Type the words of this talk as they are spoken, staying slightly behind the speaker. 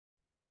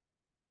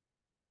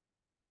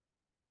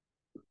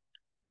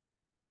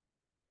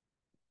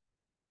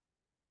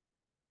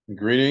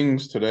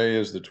Greetings. Today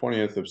is the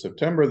 20th of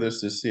September.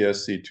 This is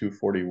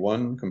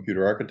CSC241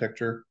 Computer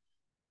Architecture.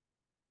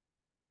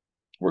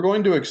 We're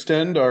going to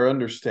extend our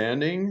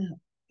understanding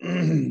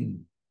that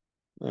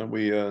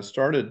we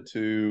started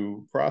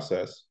to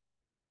process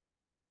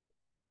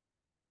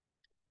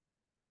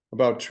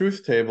about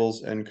truth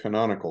tables and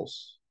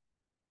canonicals.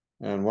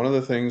 And one of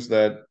the things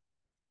that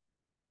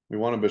we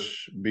want to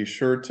be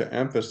sure to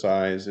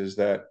emphasize is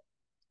that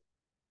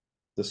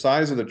the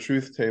size of the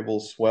truth table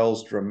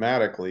swells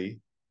dramatically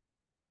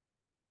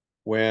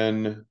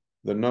when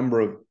the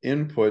number of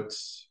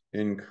inputs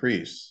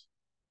increase.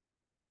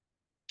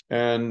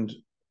 And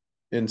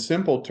in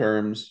simple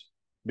terms,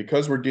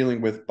 because we're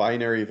dealing with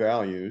binary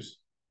values,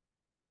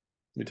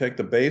 you take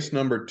the base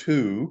number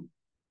 2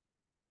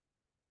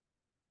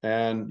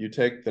 and you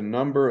take the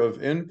number of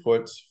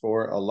inputs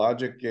for a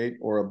logic gate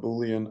or a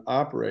Boolean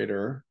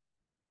operator,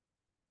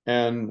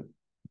 and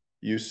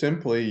you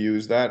simply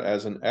use that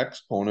as an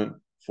exponent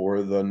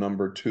for the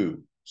number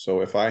 2.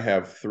 So if I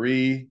have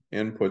 3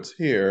 inputs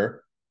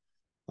here,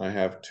 I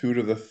have 2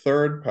 to the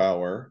 3rd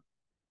power,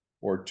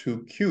 or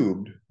 2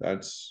 cubed.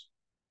 That's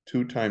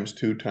 2 times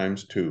 2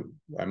 times 2.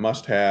 I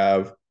must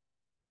have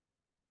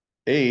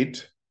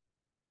 8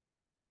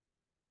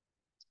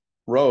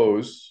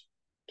 rows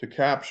to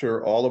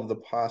capture all of the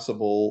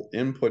possible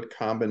input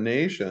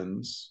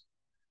combinations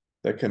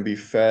that can be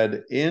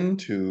fed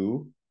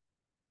into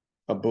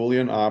a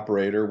Boolean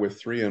operator with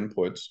 3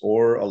 inputs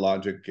or a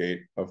logic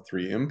gate of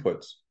 3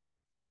 inputs.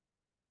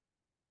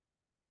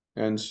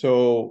 And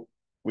so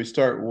we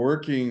start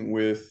working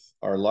with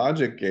our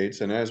logic gates,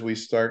 and as we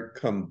start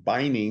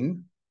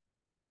combining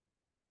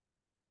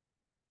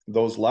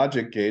those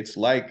logic gates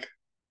like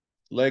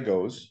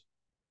Legos,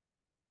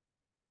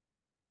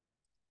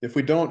 if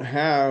we don't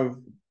have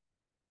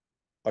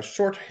a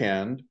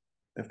shorthand,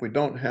 if we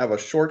don't have a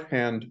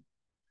shorthand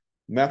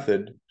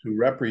method to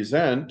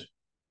represent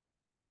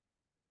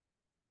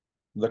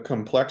the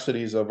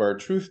complexities of our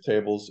truth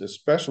tables,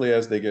 especially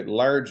as they get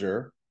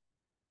larger,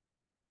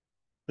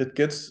 it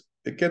gets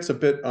a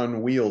bit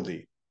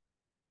unwieldy.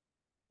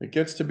 It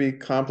gets to be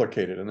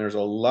complicated, and there's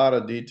a lot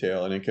of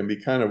detail, and it can be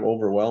kind of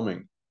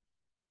overwhelming.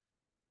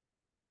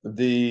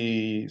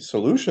 The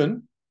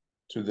solution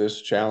to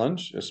this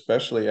challenge,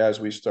 especially as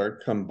we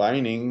start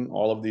combining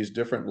all of these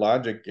different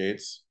logic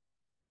gates.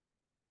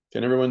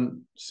 Can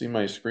everyone see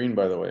my screen,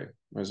 by the way?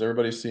 Is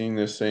everybody seeing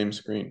this same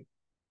screen?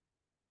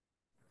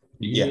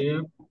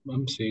 Yeah,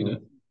 I'm seeing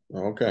it.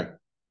 Okay.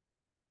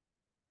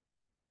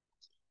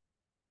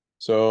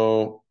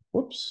 So,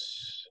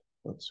 whoops,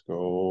 let's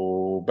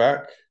go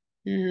back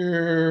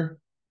here.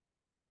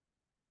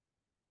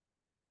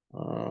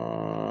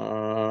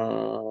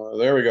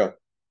 There we go.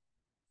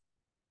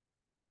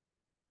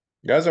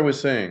 As I was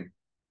saying,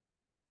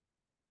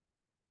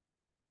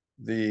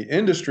 the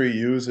industry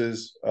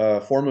uses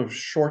a form of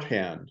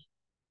shorthand.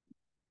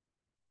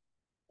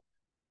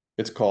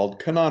 It's called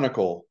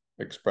canonical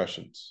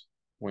expressions.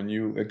 When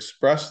you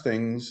express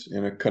things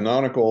in a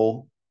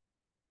canonical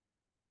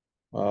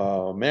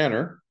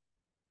manner,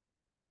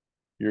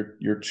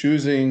 you're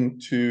choosing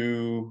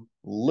to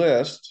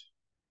list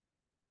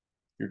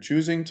the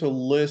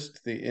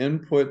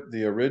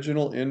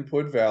original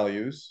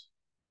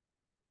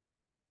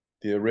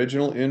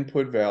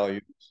input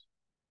values,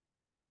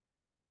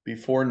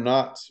 before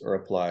nots are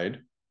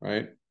applied,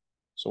 right?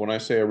 So when I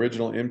say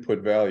original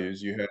input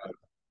values, you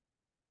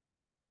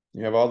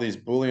have all these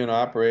Boolean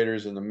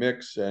operators in the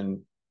mix,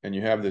 and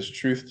you have this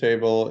truth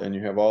table, and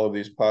you have all of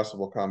these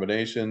possible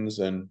combinations,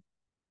 and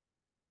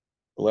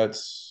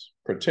let's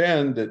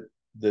pretend that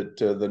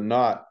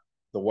the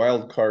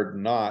wildcard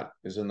not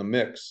is in the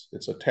mix.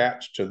 It's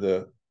attached to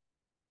the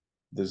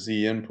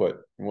Z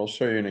input, and we'll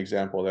show you an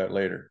example of that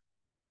later.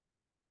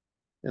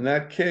 In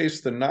that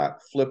case, the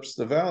not flips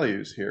the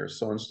values here.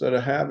 So instead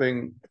of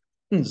having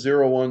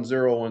 0, 1,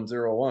 0, 1,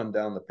 0, 1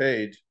 down the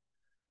page,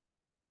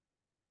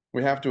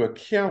 we have to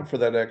account for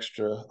that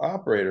extra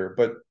operator.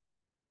 But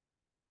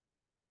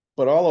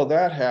all of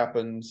that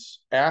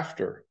happens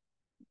after.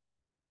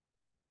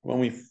 When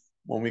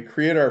we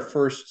create our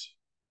first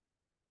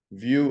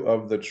view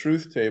of the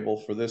truth table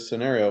for this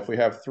scenario, if we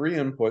have 3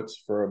 inputs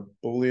for a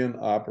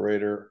Boolean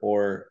operator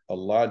or a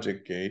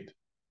logic gate,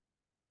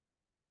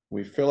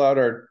 we fill out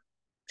our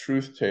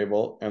truth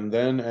table, and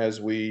then as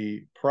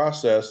we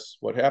process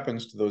what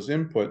happens to those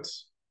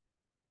inputs,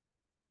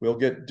 we'll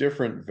get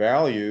different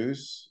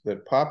values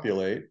that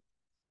populate,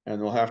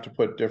 and we'll have to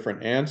put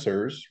different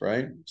answers,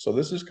 right? So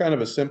this is kind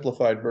of a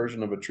simplified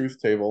version of a truth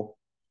table,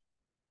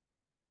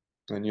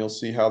 and you'll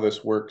see how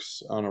this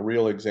works on a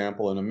real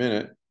example in a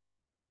minute.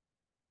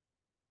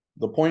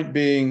 The point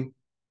being,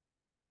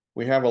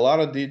 we have a lot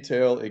of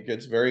detail. It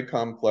gets very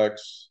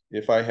complex.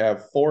 If I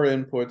have 4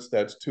 inputs,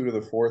 that's 2 to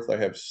the 4th. I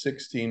have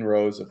 16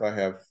 rows. If I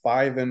have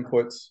 5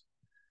 inputs,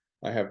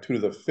 I have 2 to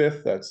the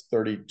 5th. That's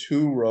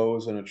 32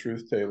 rows in a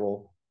truth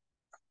table.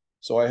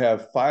 So I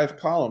have 5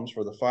 columns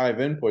for the 5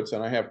 inputs,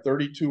 and I have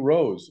 32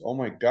 rows. Oh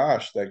my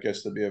gosh, that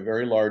gets to be a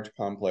very large,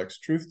 complex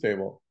truth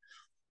table.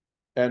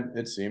 And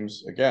it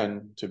seems,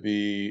 again, to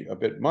be a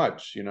bit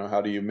much. You know,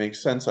 how do you make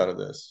sense out of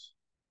this?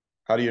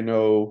 How do you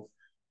know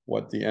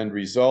what the end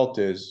result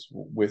is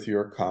with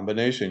your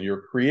combination,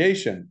 your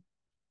creation,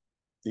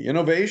 the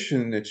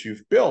innovation that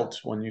you've built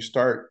when you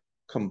start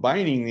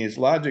combining these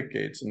logic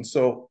gates? And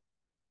so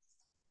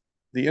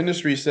the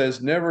industry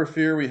says, never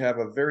fear, we have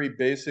a very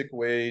basic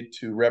way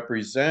to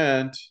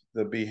represent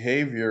the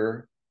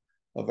behavior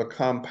of a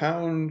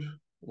compound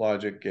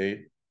logic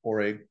gate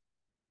or a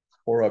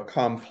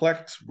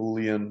complex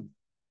Boolean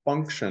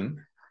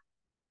function.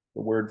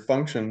 The word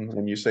function,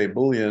 when you say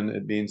Boolean,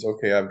 it means,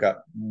 okay, I've got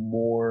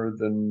more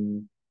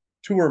than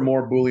two or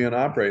more Boolean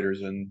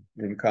operators in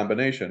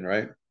combination,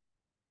 right?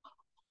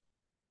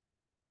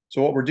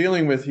 So what we're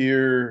dealing with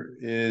here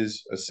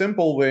is a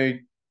simple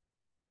way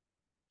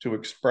to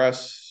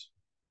express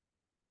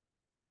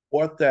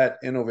what that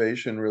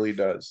innovation really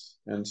does.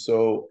 And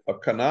so a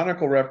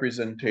canonical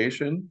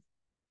representation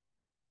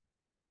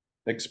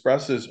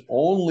expresses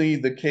only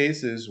the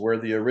cases where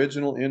the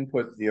original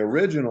input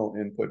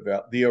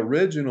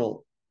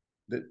value,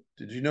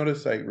 did you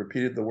notice I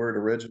repeated the word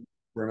original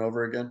over and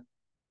over again?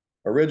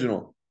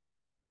 Original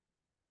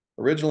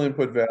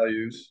input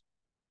values,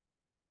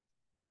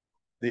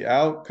 the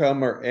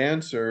outcome or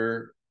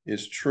answer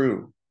is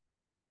true.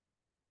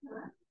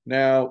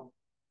 Now,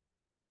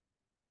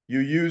 you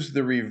use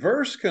the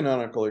reverse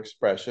canonical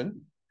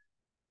expression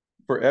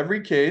for every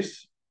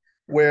case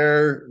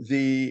where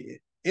the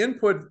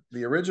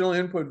original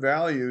input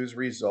values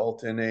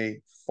result in a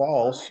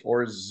false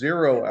or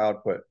zero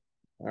output.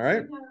 All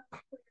right.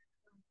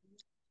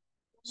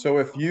 So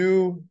if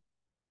you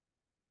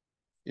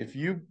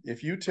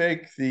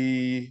take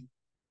the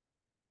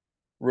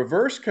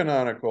reverse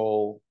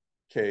canonical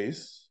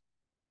case,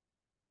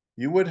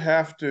 you would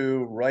have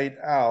to write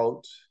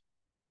out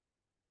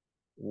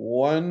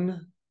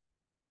 1,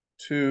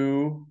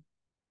 2,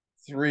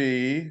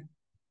 3,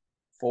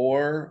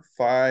 4,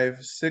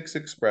 5, 6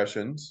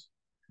 expressions.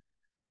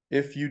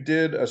 If you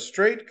did a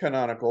straight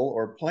canonical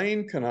or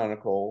plain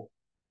canonical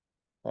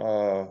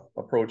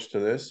approach to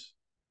this,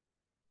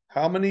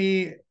 how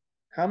many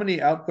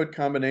output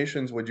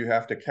combinations would you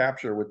have to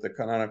capture with the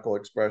canonical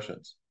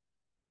expressions?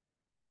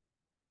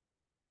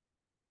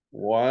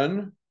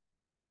 1,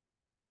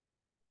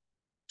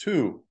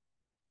 2.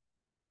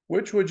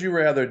 Which would you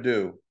rather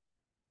do?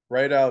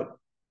 Write out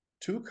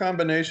 2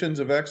 combinations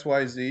of X,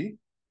 Y, Z,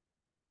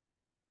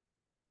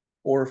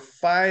 or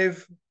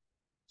 6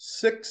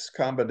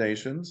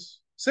 combinations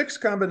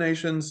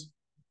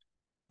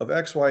of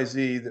X, Y,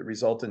 Z that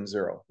result in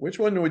 0. Which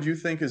one would you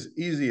think is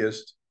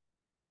easiest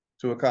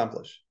to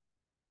accomplish?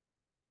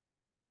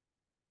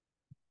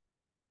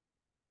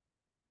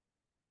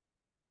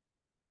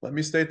 Let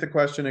me state the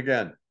question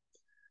again.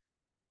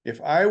 If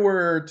I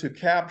were to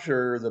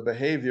capture the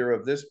behavior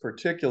of this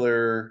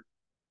particular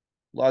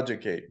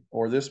logic gate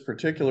or this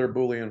particular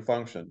Boolean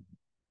function,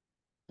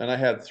 and I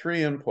had 3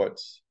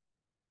 inputs,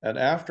 and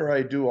after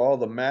I do all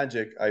the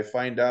magic, I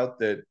find out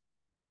that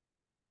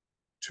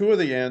 2 of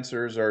the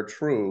answers are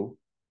true,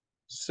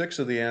 6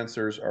 of the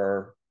answers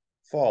are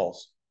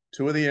false.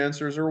 2 of the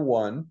answers are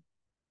 1,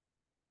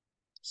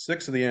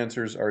 6 of the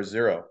answers are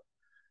 0.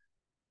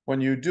 When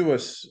you do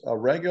a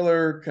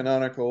regular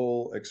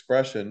canonical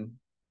expression,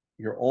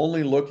 you're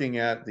only looking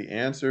at the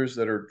answers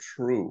that are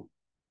true.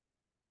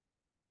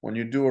 When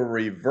you do a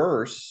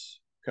reverse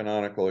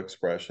canonical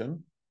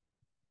expression,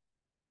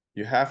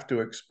 you have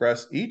to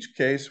express each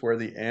case where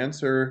the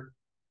answer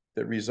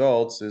that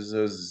results is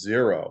a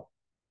 0,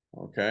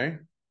 okay?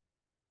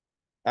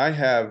 I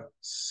have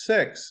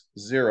 6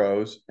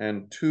 zeros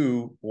and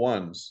 2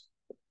 ones.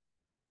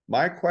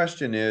 My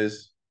question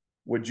is,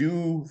 would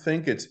you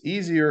think it's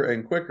easier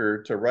and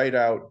quicker to write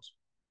out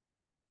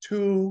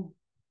 2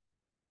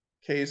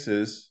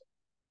 cases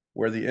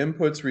where the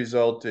inputs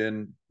result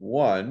in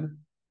 1,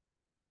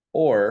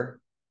 or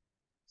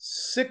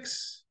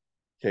 6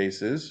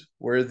 cases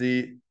where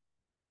the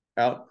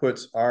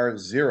outputs are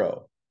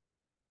 0?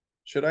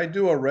 Should I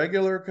do a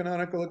regular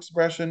canonical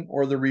expression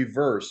or the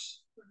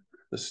reverse?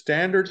 The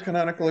standard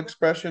canonical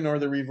expression or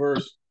the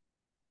reverse?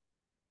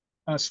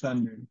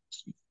 Standard.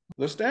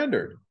 The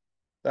standard.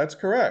 That's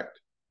correct.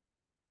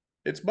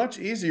 It's much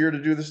easier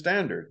to do the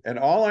standard. And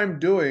all I'm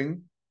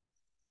doing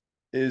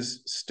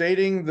is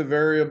stating the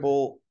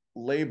variable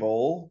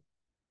label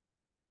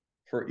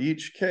for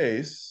each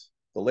case,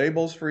 the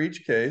labels for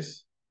each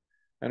case.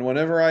 And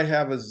whenever I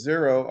have a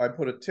 0, I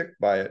put a tick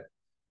by it.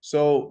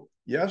 So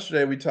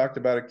yesterday we talked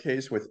about a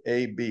case with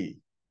A, B,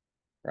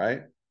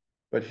 right?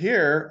 But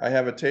here I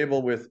have a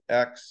table with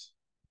X,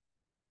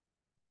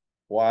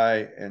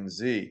 Y, and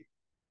Z.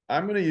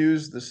 I'm going to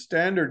use the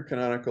standard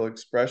canonical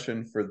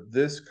expression for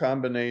this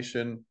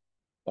combination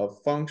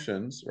of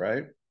functions,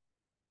 right?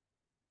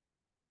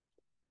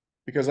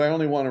 Because I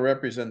only want to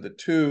represent the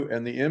 2,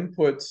 and the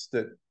inputs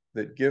that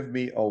give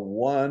me a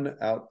 1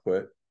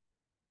 output.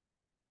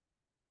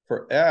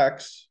 For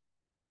X,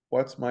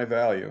 what's my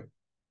value?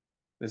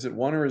 Is it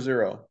 1 or a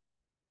 0?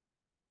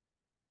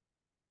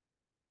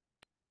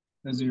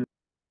 A 0.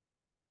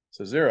 It's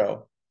a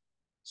 0.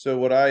 So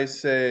would I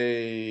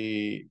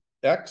say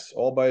X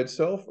all by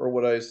itself, or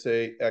would I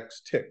say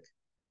X tick?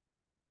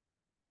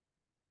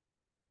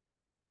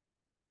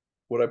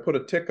 Would I put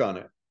a tick on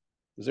it?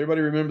 Does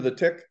everybody remember the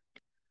tick?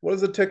 What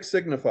does the tick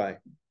signify?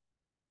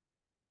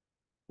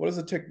 What does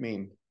the tick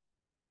mean?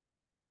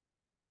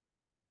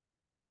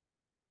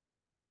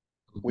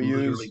 We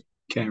Literally use,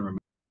 can't remember.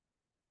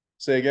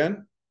 say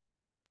again?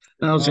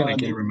 I was saying I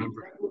can't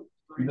remember.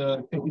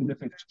 The taking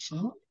different.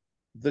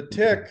 The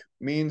tick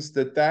means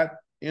that that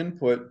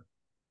input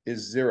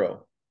is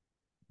 0.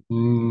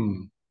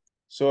 Mm.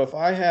 So if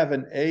I have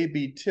an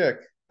A-B tick,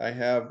 I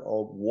have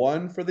a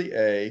 1 for the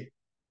A,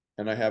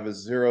 and I have a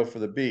 0 for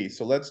the B.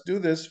 So let's do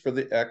this for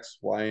the X,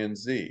 Y, and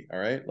Z. All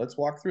right, let's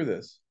walk through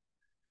this.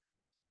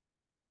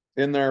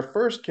 In our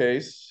first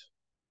case,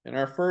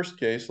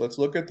 let's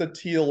look at the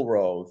teal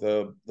row,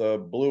 the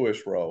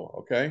bluish row,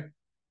 okay?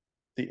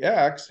 The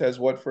X has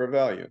what for a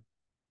value?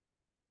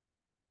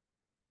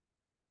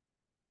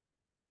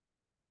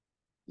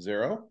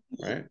 0,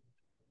 right?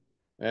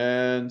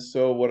 And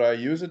so would I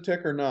use a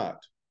tick or not?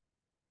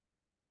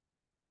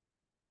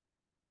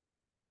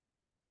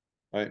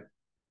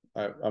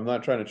 I'm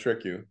not trying to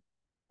trick you.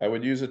 I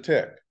would use a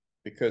tick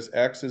because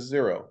X is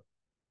 0.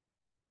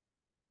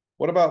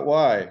 What about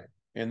Y?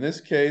 In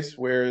this case,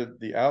 where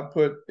the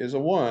output is a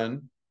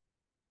 1,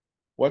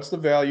 what's the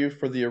value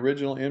for the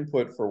original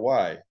input for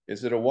Y?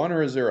 Is it a 1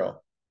 or a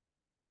 0?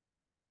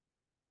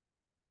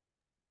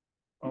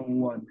 A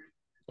 1.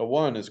 A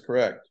 1 is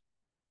correct.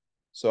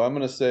 So I'm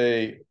going to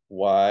say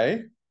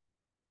Y.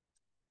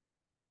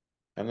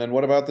 And then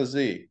what about the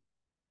Z?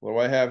 What do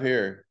I have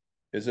here?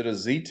 Is it a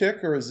Z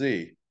tick or a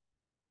Z?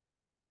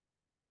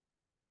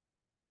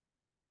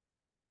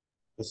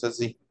 It's a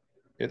Z.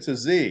 It's a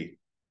Z.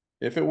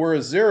 If it were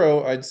a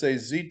 0, I'd say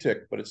Z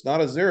tick, but it's not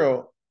a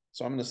 0,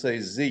 so I'm going to say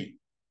Z.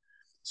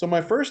 So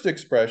my first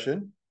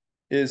expression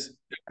is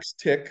X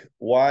tick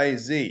Y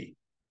Z.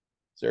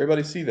 Does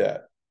everybody see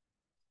that?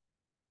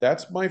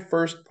 That's my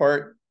first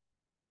part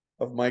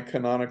of my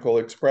canonical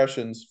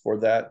expressions for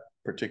that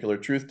particular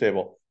truth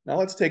table. Now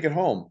let's take it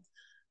home.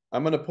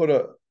 I'm going to put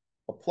a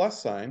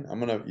plus sign. I'm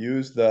going to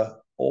use the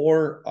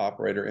or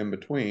operator in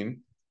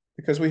between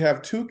because we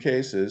have two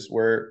cases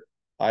where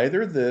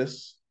either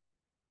this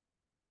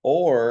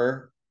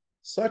or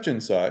such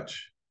and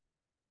such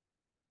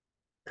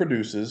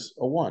produces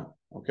a 1,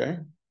 okay?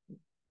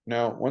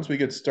 Now, once we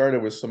get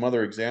started with some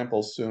other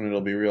examples soon,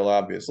 it'll be real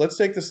obvious. Let's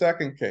take the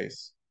second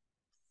case.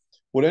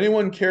 Would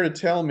anyone care to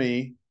tell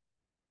me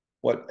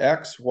what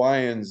X, Y,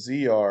 and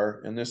Z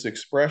are in this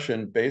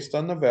expression based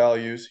on the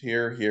values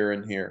here, here,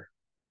 and here?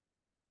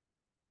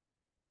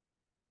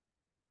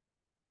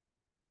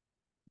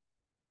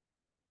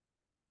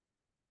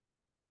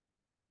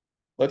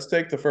 Let's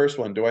take the first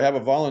one. Do I have a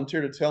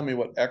volunteer to tell me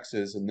what X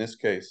is in this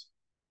case?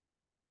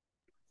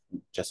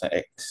 Just an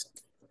X.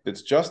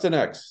 It's just an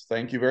X.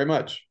 Thank you very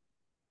much.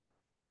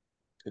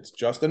 It's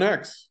just an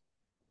X.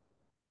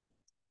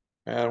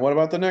 And what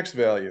about the next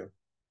value?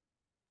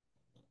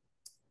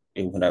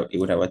 It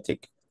would have a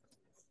tick.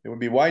 It would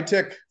be Y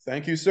tick.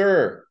 Thank you,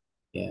 sir.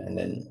 Yeah, and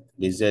then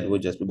the Z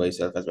would just be by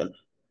itself as well.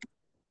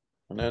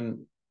 And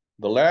then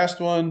the last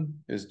one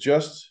is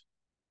just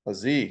a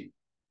Z.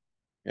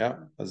 Yeah,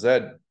 a Z.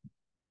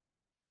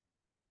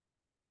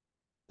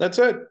 That's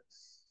it.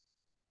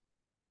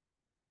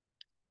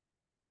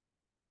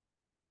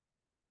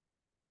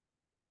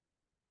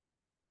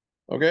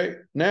 Okay,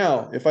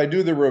 now if I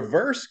do the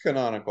reverse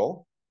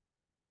canonical,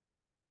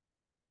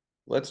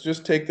 let's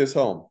just take this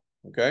home,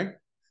 okay?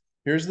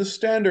 Here's the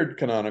standard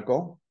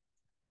canonical.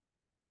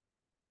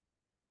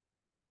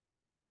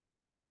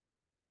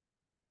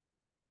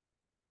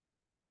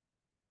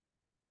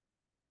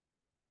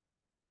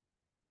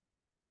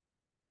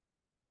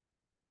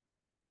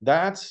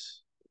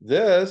 That's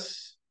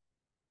this.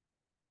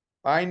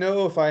 I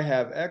know if I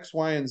have X,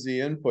 Y, and Z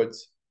inputs,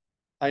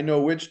 I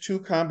know which two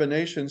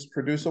combinations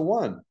produce a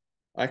 1.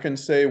 I can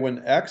say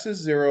when X is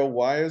 0,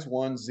 Y is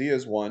 1, Z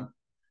is 1.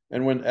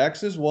 And when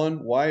X is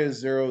 1, Y is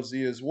 0,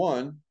 Z is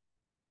 1.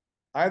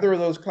 Either of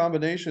those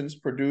combinations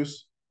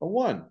produce a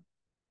 1.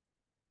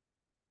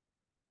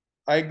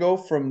 I go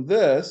from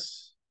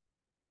this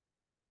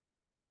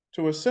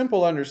to a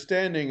simple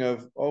understanding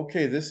of,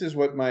 okay, this is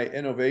what my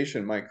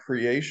innovation, my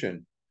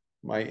creation,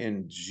 my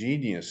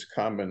ingenious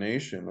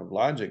combination of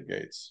logic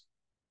gates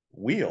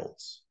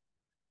wields.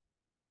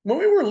 When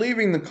we were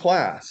leaving the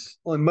class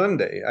on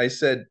Monday, I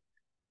said,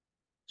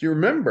 do you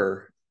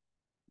remember?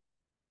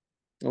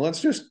 Well,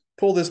 let's just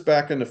pull this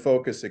back into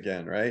focus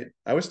again, right?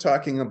 I was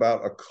talking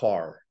about a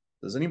car.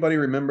 Does anybody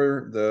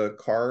remember the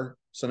car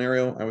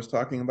scenario I was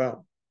talking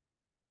about?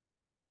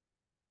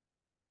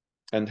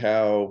 And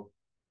how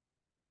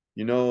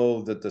you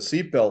know that the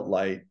seatbelt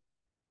light,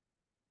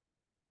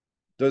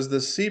 does the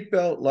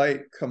seatbelt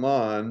light come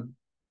on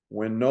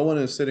when no one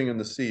is sitting in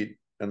the seat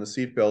and the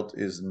seatbelt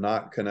is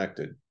not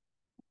connected?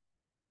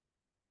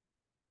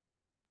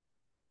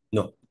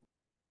 No.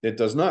 It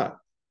does not.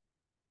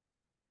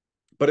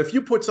 But if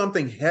you put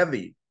something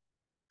heavy,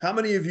 how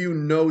many of you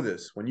know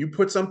this? When you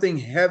put something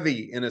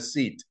heavy in a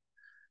seat,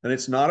 and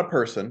it's not a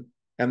person,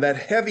 and that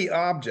heavy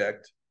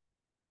object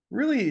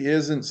really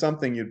isn't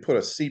something you'd put a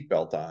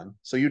seatbelt on.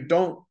 So you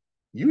don't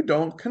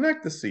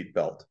connect the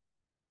seatbelt.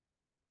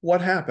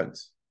 What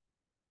happens?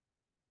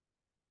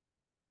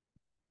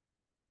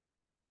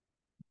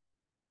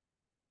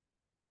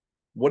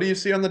 What do you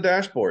see on the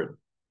dashboard?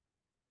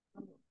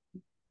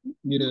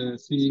 You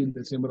see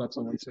the symbol of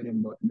someone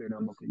sitting, but they're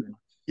not moving.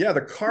 Yeah,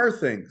 the car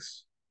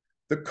thinks.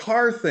 The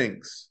car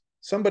thinks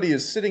somebody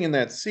is sitting in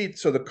that seat.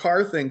 So the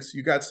car thinks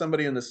you got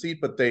somebody in the seat,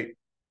 but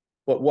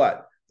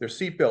what? Their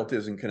seatbelt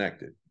isn't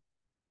connected,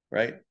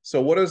 right?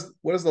 So what does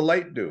the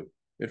light do?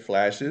 It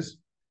flashes.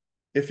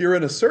 If you're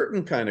in a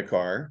certain kind of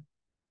car,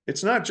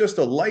 it's not just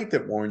a light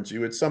that warns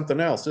you, it's something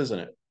else, isn't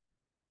it?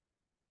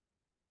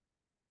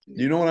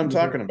 Do you know what I'm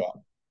talking about?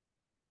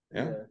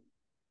 Yeah.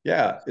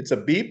 Yeah, it's a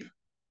beep,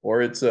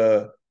 or it's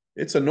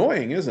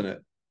annoying, isn't it?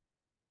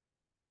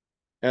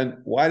 And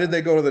why did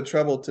they go to the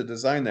trouble to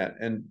design that?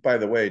 And by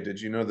the way, did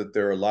you know that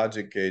there are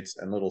logic gates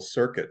and little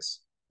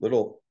circuits,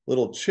 little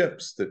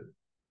chips that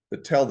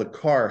tell the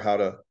car how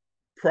to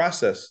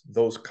process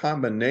those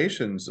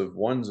combinations of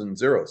ones and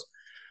zeros?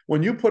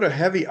 When you put a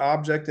heavy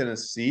object in a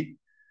seat,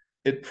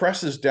 it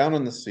presses down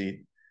on the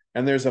seat,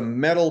 and there's a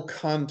metal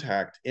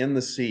contact in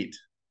the seat.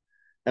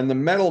 And the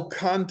metal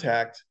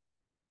contact,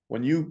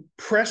 when you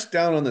press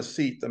down on the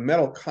seat, the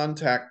metal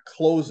contact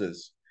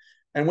closes.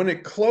 And when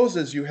it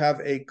closes, you have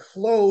a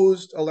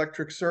closed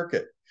electric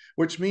circuit,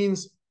 which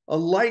means a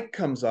light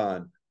comes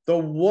on. The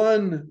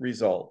one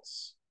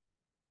results.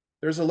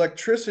 There's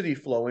electricity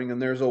flowing,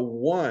 and there's a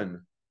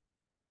one.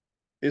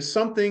 Is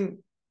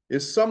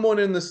someone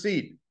in the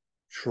seat?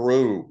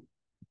 True.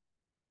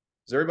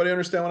 Does everybody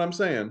understand what I'm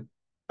saying?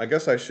 I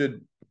guess I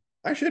should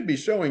be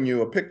showing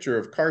you a picture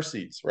of car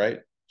seats, right?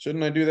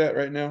 Shouldn't I do that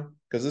right now?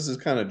 Because this is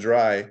kind of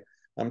dry.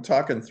 I'm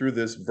talking through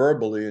this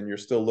verbally, and you're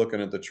still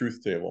looking at the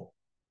truth table.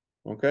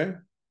 Okay?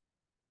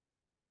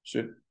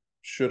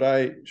 Should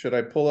I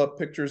pull up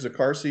pictures of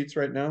car seats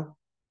right now?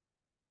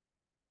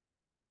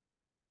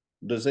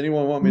 Does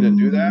anyone want me to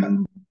do that?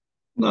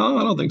 No,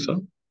 I don't think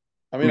so.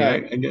 I mean, I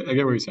get what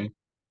you're saying.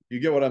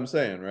 You get what I'm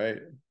saying, right?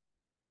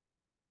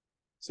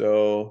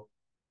 So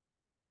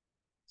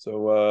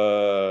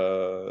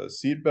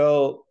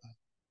seatbelt,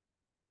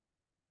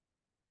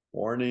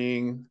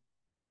 warning,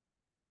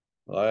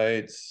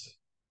 lights,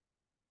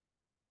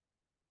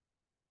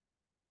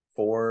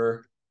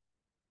 4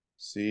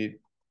 seat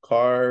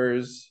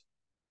cars,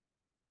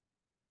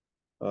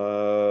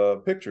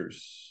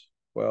 pictures.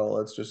 Well,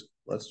 let's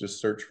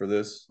just search for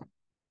this,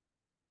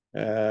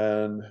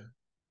 and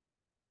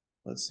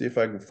let's see if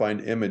I can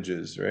find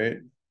images, right?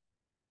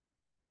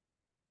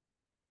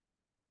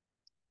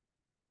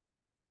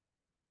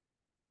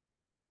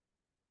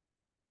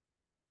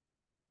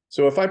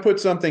 So if I put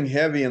something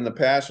heavy in the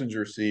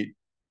passenger seat,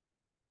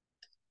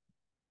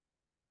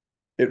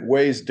 it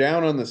weighs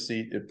down on the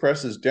seat, it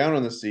presses down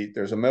on the seat,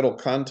 there's a metal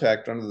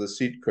contact under the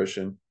seat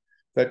cushion.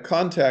 That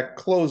contact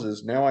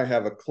closes, now I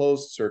have a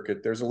closed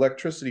circuit. There's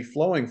electricity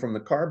flowing from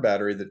the car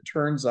battery that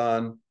turns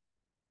on,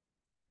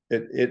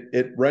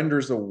 it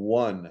renders a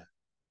 1.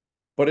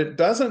 But it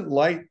doesn't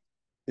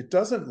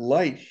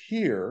light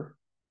here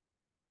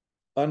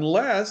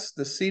unless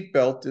the seat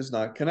belt is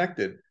not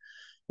connected.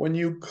 When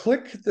you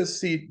click the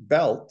seat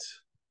belt,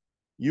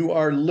 you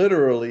are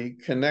literally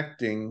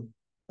connecting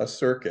a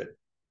circuit.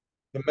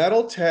 The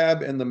metal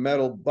tab and the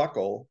metal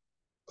buckle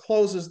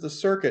closes the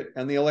circuit,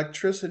 and the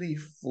electricity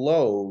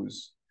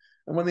flows.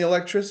 And when the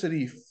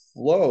electricity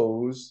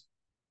flows,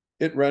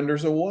 it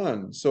renders a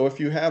 1. So if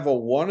you have a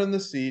 1 in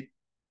the seat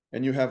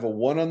and you have a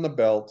 1 on the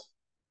belt,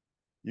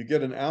 you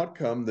get an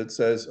outcome that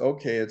says,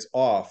 okay, it's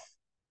off.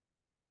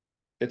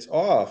 It's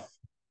off.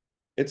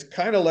 It's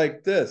kind of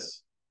like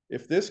this.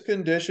 If this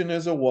condition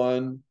is a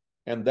 1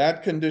 and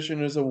that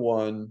condition is a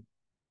 1,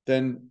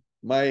 then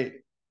my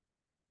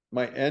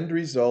end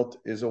result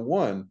is a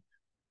 1.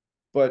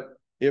 But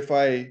if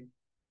I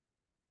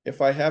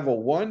have a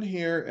 1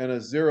 here and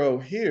a 0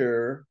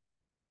 here,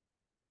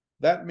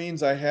 that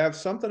means I have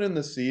something in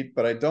the seat,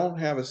 but I don't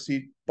have a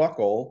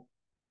seatbelt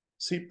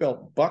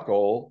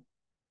buckle,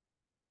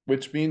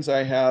 which means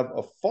I have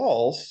a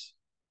false.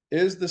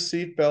 Is the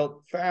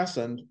seatbelt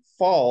fastened?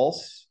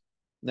 False.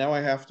 Now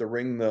I have to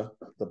ring the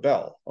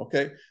bell,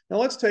 okay? Now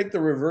let's take the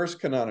reverse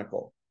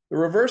canonical. The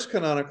reverse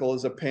canonical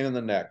is a pain in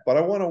the neck, but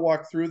I want to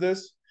walk through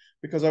this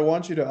because I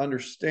want you to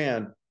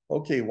understand,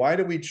 okay, why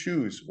do we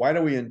choose? Why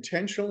do we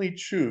intentionally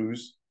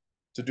choose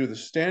to do the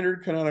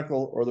standard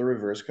canonical or the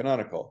reverse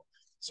canonical?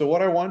 So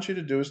what I want you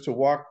to do is to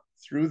walk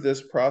through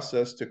this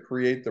process to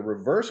create the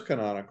reverse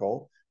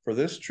canonical for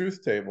this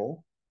truth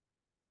table,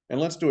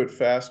 and let's do it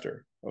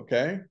faster,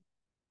 okay?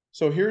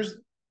 So does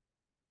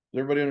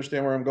everybody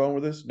understand where I'm going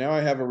with this? Now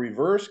I have a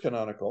reverse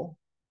canonical.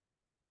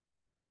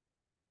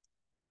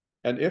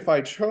 And if I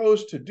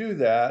chose to do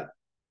that,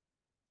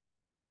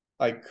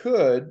 I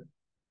could,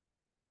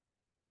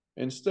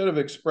 instead of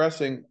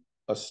expressing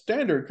a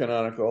standard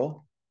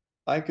canonical,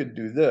 I could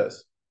do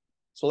this.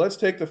 So let's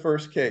take the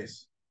first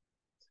case.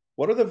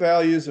 What are the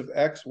values of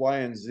x, y,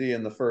 and z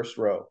in the first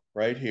row,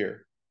 right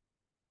here?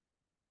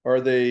 Are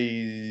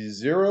they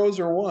zeros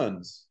or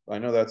ones? I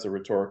know that's a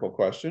rhetorical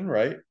question,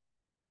 right?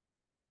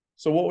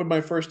 So what would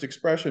my first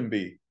expression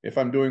be if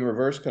I'm doing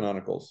reverse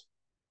canonicals?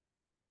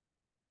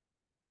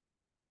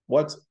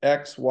 What's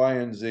X, Y,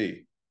 and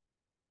Z?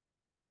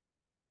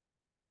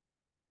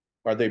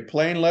 Are they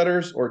plain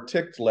letters or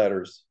ticked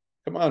letters?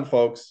 Come on,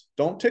 folks.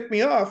 Don't tick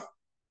me off.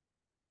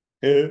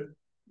 They're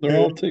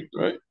all ticked,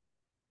 right?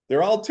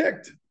 They're all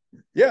ticked.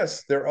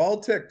 Yes, they're all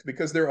ticked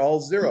because they're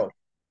all zero.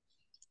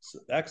 So,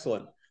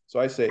 excellent. So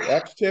I say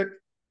X tick,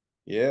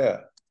 yeah.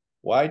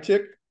 Y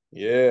tick,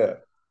 yeah.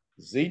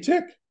 Z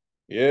tick,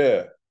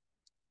 yeah.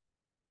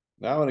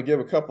 Now I'm going to give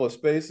a couple of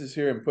spaces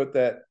here and put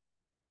that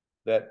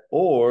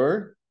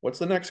or. What's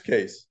the next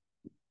case?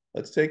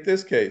 Let's take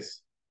this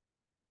case.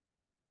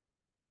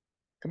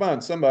 Come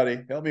on,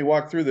 somebody, help me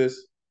walk through this.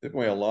 It's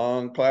going to be a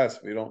long class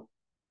if we don't.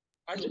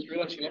 I just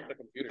realized you left the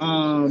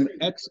computer.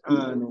 X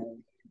and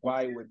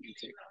Y would be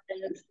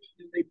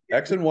ticked.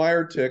 X and Y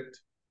are ticked.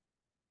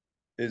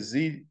 Is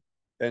Z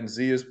and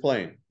Z is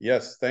plain?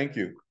 Yes, thank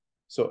you.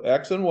 So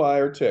X and Y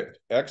are ticked.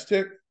 X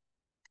tick,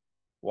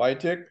 Y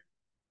tick.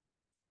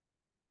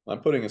 I'm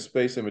putting a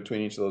space in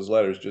between each of those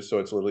letters just so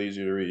it's a little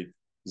easier to read.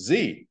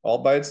 Z, all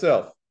by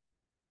itself.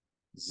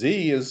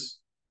 Z is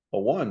a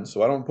 1,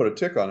 so I don't put a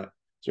tick on it.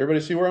 Does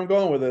everybody see where I'm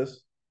going with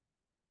this?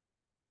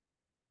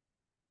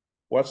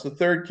 What's the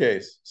third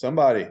case?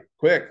 Somebody,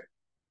 quick.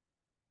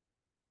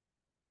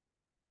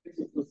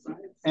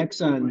 X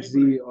and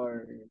Z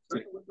are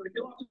ticked.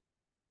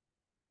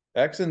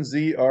 X and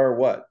Z are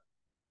what?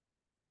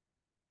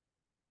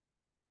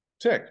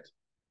 Ticked.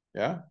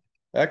 Yeah.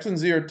 X and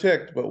Z are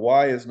ticked, but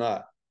Y is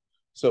not.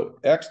 So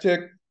X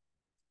tick,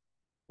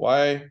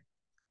 Y,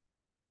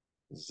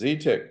 Z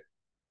tick.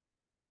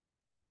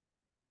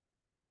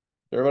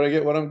 Everybody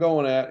get what I'm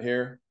going at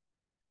here?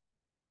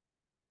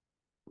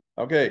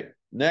 Okay,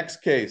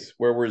 next case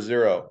where we're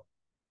zero.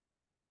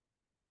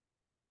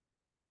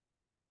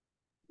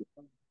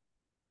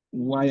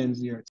 Y and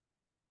Z are ticked.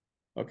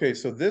 Okay,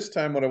 so this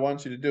time what I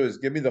want you to do is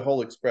give me the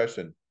whole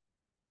expression.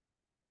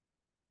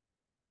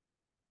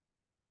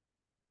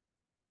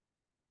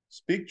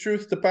 Speak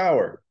truth to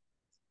power.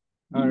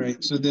 All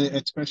right, so the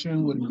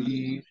expression would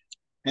be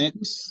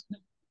X,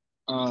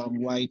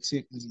 Y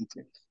tick, Z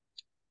tick.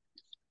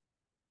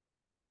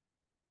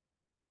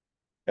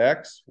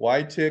 X,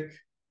 Y tick.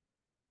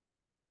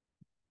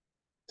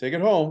 Take it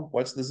home.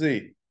 What's the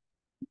Z?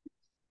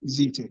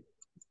 Z tick.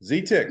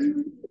 Z tick.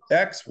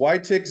 X, Y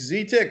tick,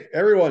 Z tick.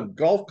 Everyone,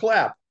 golf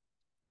clap.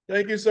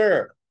 Thank you,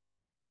 sir.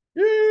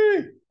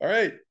 Yay! All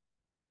right.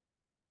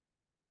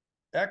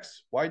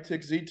 X, Y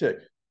tick, Z tick.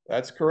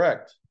 That's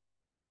correct.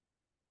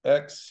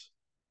 X,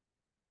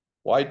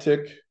 Y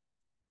tick,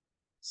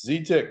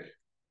 Z tick.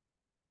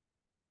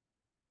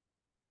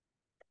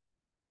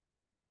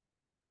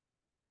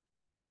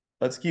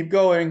 Let's keep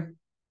going.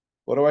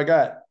 What do I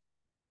got?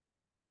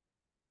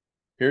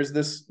 Here's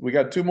this. We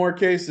got 2 more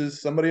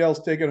cases. Somebody else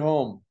take it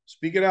home.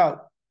 Speak it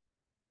out.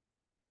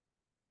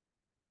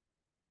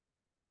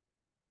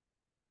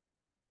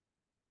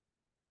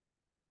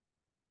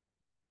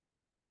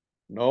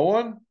 No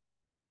one?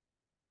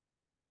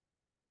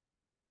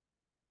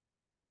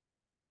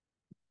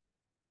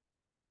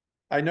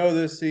 I know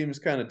this seems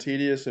kind of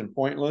tedious and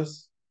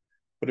pointless,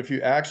 but if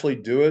you actually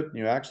do it,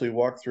 you actually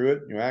walk through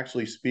it, you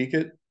actually speak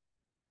it,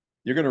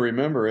 you're going to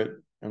remember it.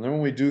 And then when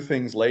we do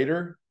things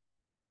later,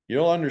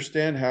 you'll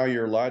understand how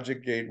your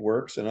logic gate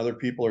works and other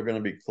people are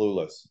going to be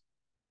clueless.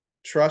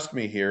 Trust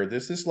me here.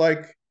 This is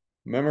like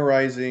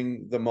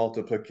memorizing the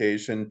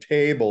multiplication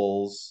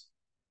tables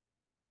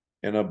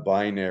in a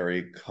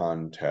binary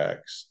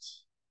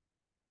context.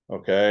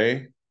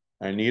 Okay?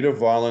 I need a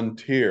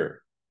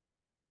volunteer.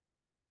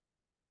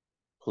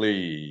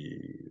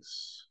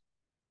 Please.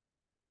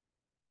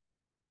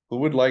 Who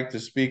would like to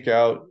speak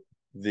out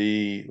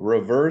the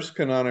reverse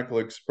canonical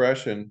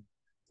expression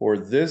for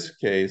this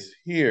case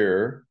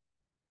here,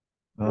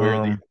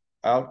 where the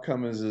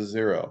outcome is a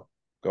 0?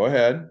 Go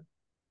ahead.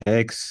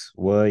 X,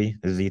 Y,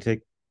 Z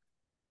tick.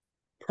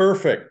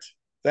 Perfect.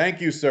 Thank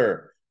you,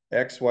 sir.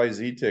 X, Y,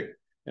 Z tick.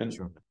 And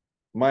Sure.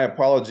 my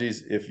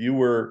apologies if you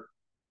were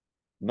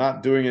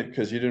not doing it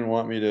because you didn't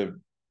want me to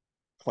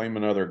claim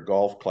another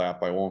golf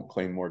clap. I won't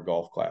claim more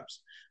golf claps.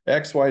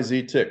 X, Y,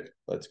 Z tick.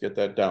 Let's get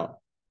that down.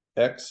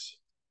 X,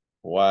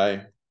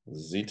 Y,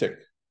 Z tick.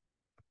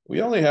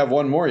 We only have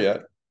one more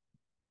yet.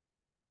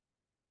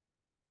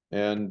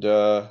 And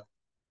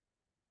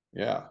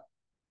yeah,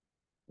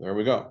 there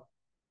we go.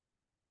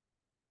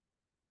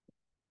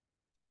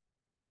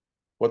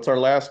 What's our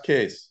last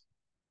case?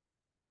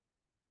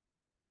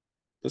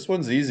 This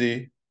one's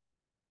easy.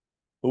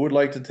 Who would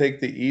like to take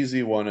the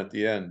easy one at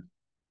the end?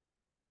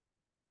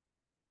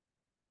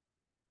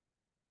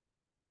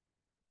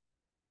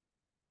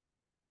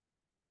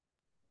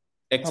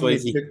 X, How Y, many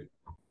Z. tick?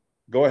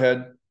 Go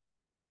ahead.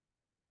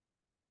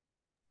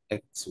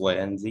 X, Y,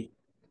 and Z.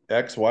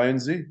 X, Y, and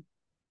Z.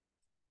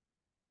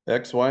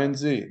 X, Y, and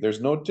Z.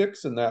 There's no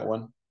ticks in that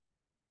one.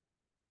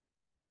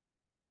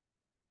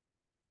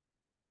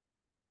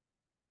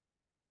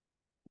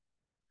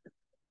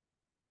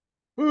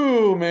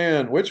 Ooh,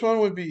 man, which one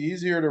would be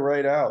easier to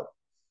write out?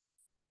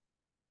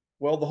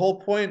 Well, the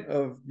whole point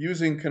of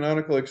using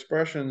canonical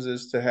expressions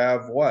is to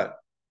have what?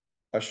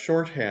 A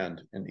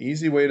shorthand, an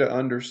easy way to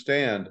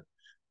understand,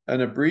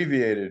 an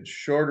abbreviated,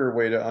 shorter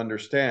way to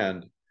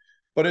understand.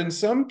 But in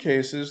some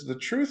cases, the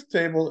truth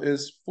table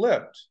is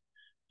flipped.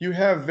 You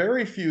have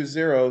very few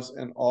zeros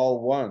and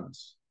all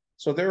ones.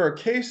 So there are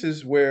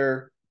cases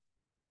where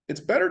it's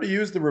better to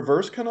use the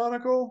reverse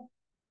canonical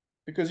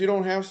because you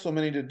don't have so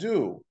many to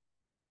do.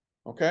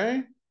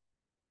 Okay?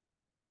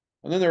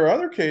 And then there are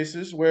other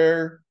cases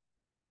where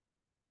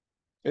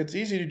it's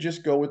easy to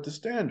just go with the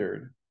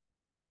standard.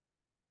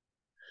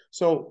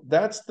 So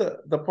that's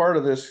the part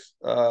of this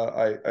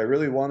I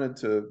really wanted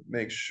to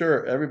make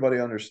sure everybody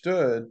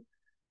understood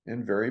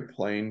in very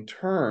plain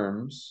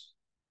terms.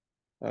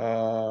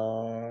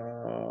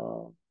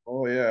 Oh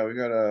yeah, we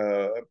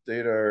gotta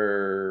update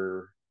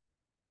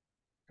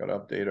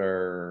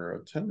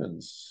our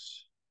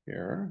attendance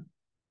here.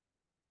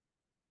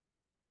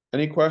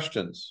 Any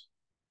questions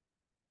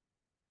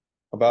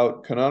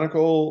about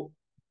canonical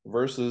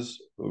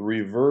versus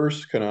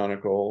reverse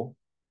canonical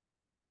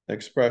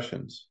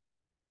expressions?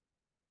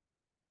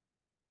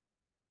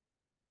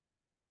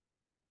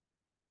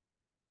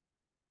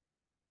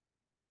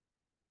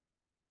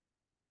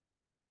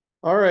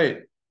 All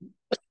right.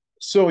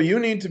 So you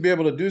need to be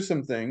able to do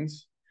some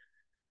things.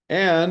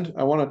 And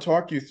I want to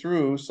talk you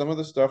through some of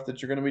the stuff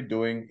that you're going to be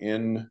doing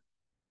in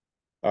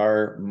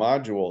our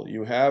module.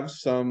 You have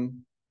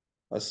some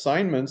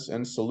assignments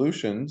and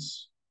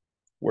solutions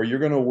where you're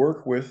going to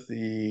work with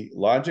the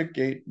logic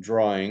gate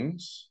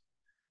drawings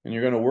and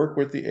you're going to work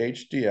with the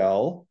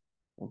HDL.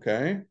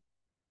 Okay.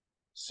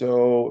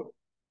 So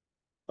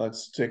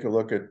let's take a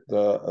look at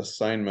the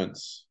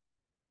assignments.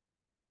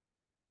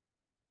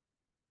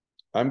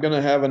 I'm going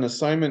to have an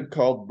assignment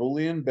called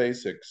Boolean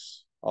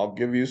Basics. I'll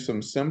give you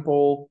some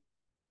simple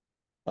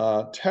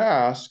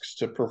tasks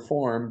to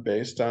perform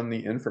based on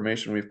the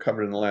information we've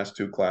covered in the last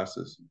two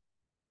classes.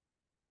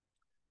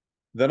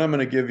 Then I'm going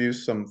to give you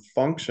some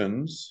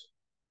functions,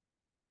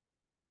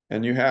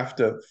 and you have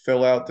to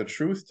fill out the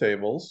truth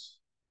tables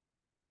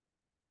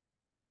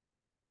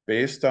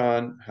based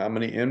on how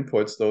many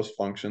inputs those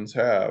functions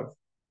have.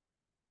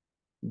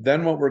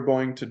 Then what we're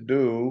going to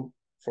do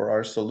for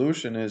our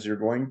solution is you're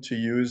going to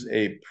use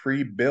a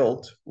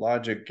pre-built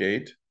logic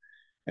gate,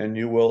 and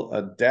you will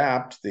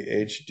adapt the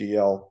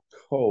HDL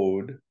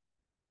code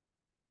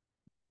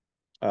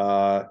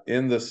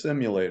in the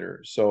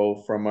simulator.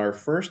 So from our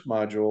first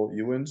module,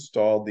 you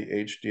installed the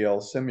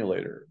HDL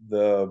simulator,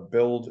 the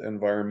build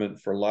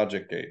environment for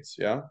logic gates,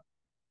 yeah?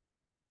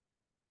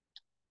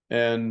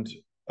 And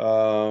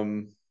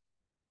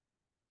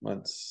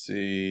let's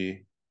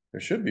see,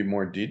 there should be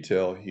more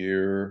detail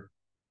here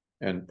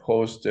and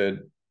posted.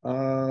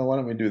 Why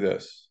don't we do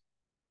this?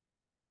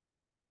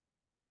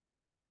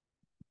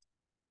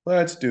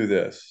 Let's do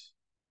this.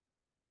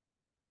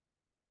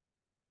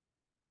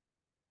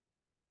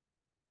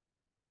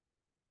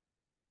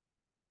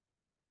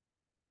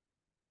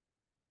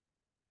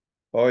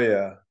 Oh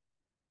yeah.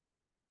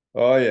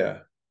 Oh yeah.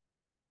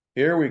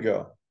 Here we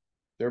go.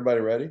 Is everybody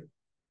ready?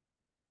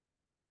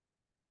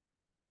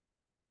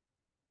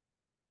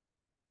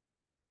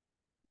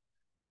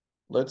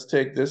 Let's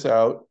take this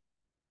out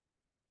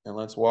and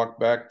let's walk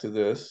back to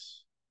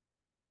this.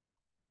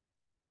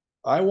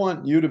 I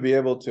want you to be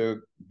able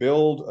to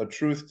build a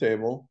truth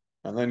table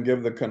and then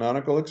give the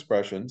canonical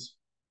expressions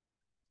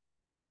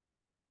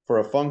for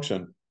a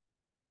function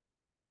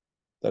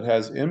that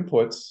has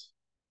inputs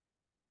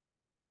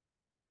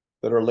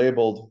that are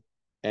labeled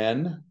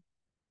N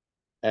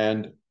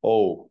and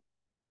O.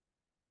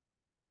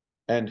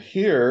 And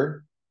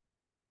here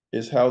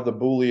is how the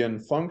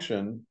Boolean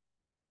function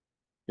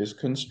is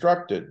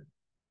constructed.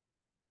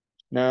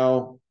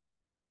 Now,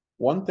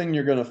 one thing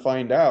you're going to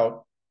find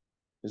out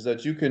is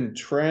that you can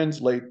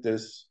translate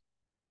this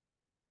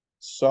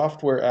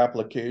software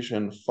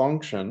application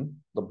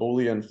function, the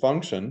Boolean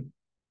function,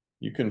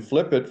 you can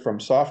flip it from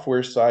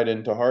software side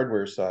into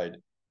hardware side.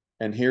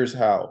 And here's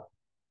how.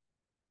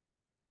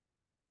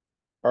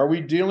 Are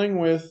we dealing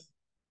with,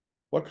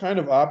 what kind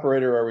of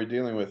operator are we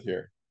dealing with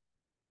here?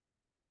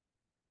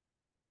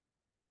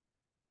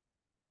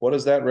 What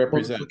does that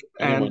represent?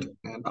 And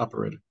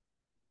operator.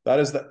 That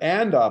is the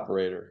AND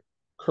operator.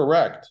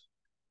 Correct.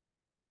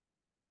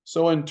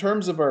 So in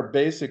terms of our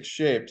basic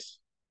shapes,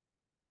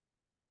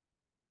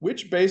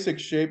 which basic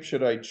shape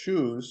should I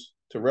choose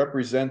to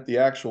represent the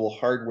actual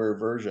hardware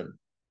version?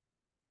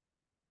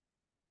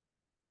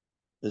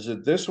 Is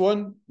it this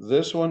one,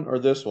 or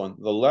this one?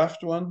 The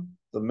left one,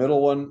 the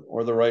middle one,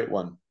 or the right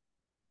one?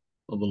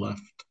 On the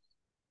left.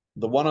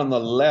 The one on the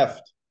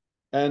left.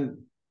 And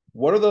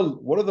what are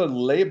the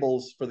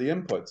labels for the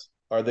inputs?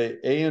 Are they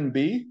A and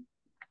B?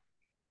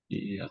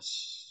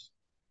 Yes.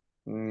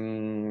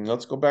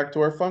 Let's go back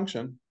to our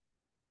function.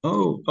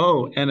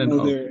 Oh, N and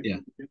O. Yeah.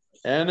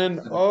 N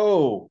and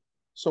O.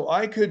 So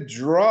I could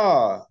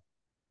draw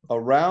a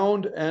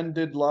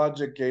round-ended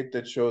logic gate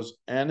that shows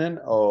N and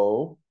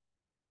O.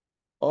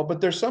 Oh,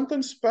 but there's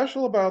something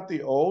special about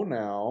the O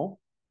now.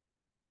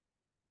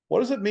 What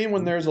does it mean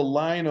when there's a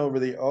line over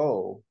the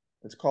O?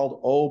 It's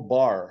called O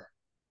bar.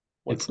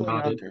 What's It's going on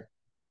knotted. here?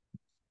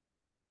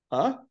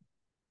 Huh?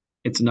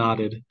 It's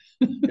knotted.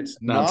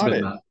 It's Now it's been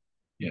knotted. knotted.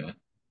 Yeah.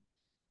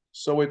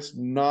 So it's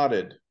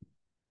knotted.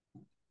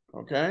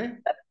 Okay?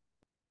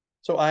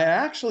 So I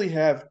actually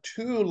have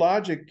two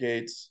logic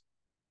gates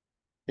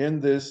in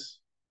this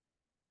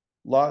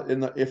lot.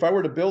 If I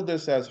were to build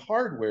this as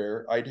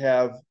hardware, I'd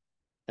have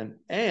an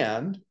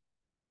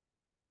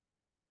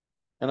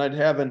and I'd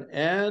have an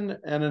N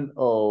and an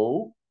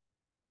O,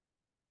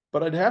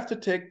 but I'd have to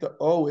take the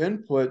O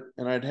input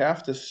and I'd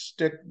have to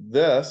stick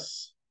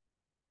this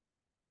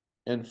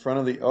in front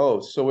of the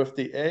O. So if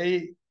the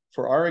A,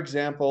 for our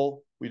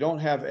example, we don't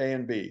have A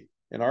and B.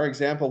 In our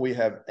example, we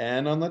have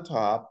N on the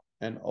top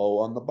and O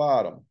on the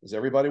bottom. Is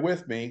everybody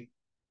with me?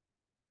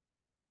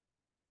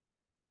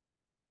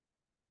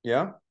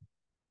 Yeah?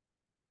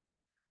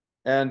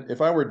 And if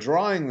I were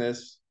drawing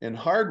this in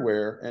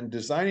hardware and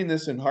designing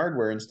this in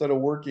hardware, instead of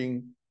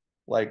working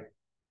like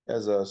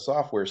as a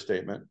software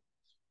statement,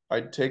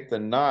 I'd take the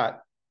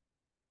knot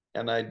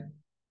and I'd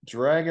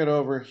drag it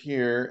over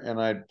here and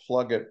I'd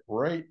plug it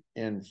right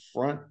in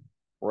front,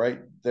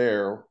 right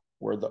there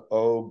where the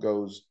O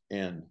goes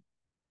in.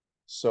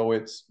 So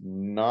it's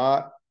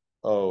not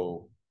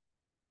O,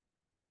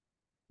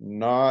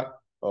 not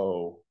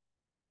O.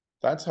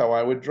 That's how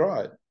I would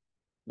draw it.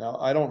 Now,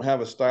 I don't have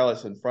a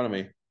stylus in front of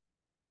me,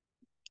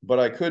 but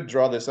I could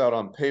draw this out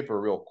on paper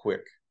real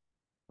quick,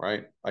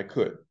 right? I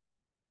could.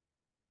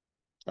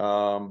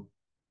 Let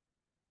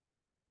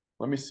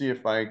me see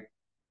if I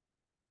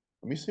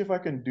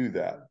can do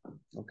that.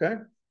 Okay.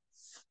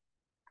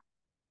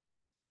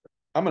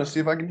 I'm going to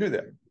see if I can do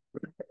that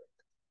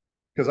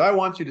because I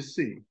want you to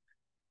see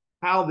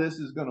how this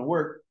is going to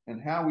work and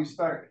how we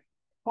start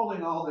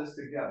pulling all this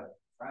together,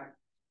 right?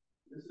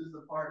 This is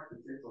the part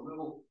that gets a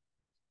little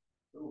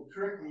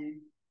tricky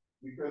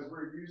because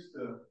we're used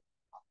to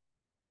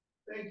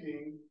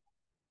thinking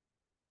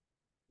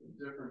in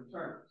different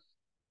terms.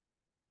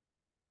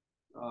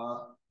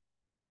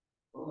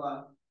 Hold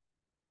on.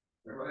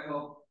 Everybody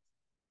help.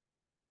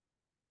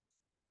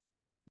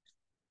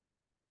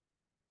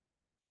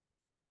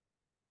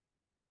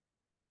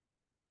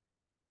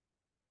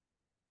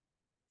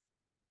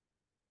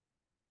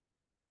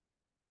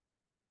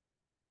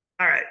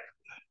 All right.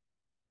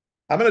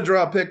 I'm going to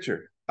draw a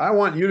picture. I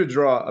want you to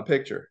draw a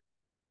picture.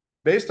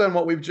 Based on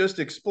what we've just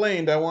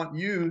explained, I want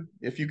you,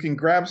 if you can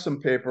grab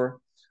some paper,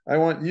 I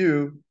want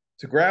you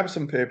to grab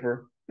some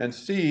paper and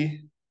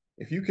see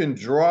if you can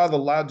draw the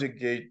logic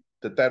gate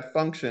that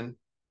function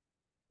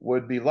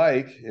would be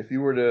like if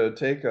you were to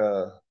take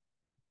a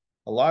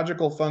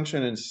logical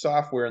function in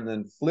software and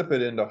then flip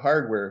it into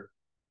hardware,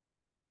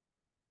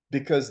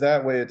 because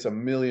that way it's a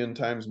million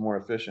times more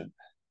efficient.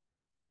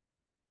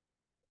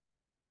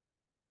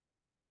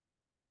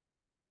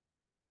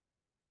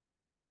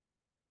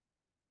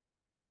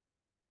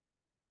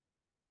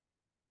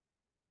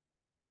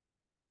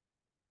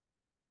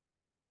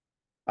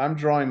 I'm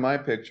drawing my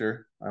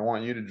picture. I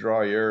want you to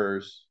draw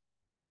yours.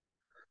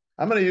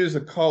 I'm going to use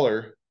a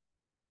color,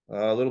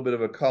 a little bit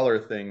of a color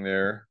thing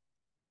there,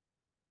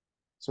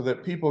 so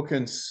that people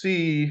can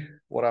see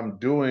what I'm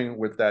doing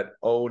with that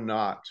O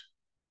knot.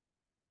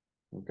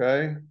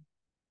 Okay?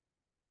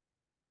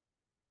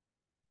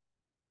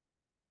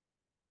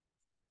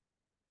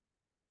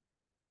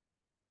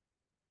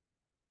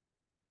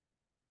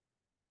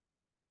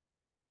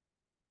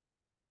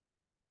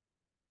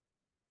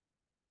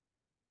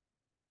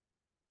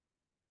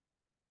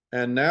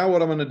 And now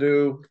what I'm going to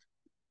do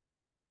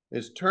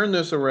is turn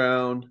this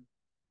around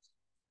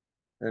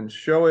and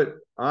show it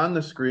on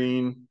the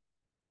screen.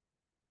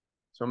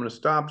 So I'm going to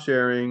stop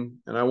sharing,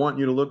 and I want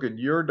you to look at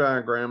your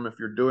diagram if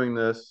you're doing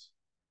this.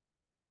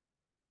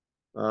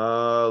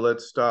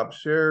 Let's stop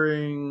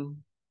sharing.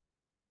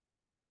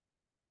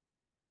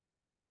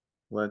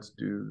 Let's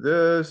do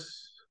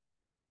this.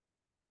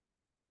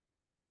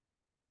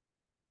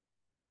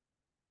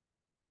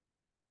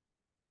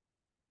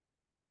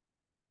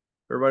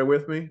 Everybody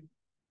with me?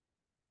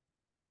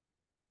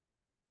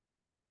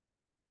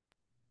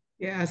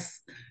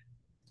 Yes.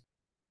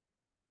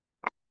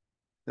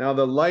 Now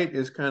the light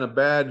is kind of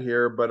bad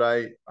here, but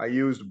I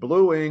used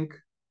blue ink.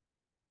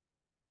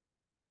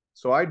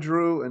 So I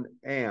drew an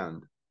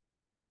and.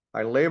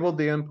 I labeled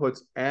the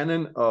inputs N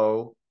and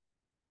O.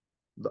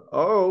 The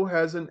O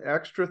has an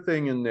extra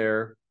thing in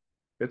there.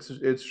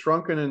 It's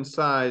shrunken in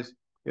size.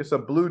 It's a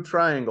blue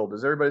triangle.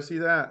 Does everybody see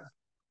that?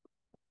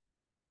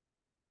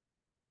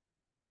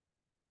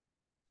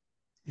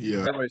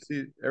 Yeah.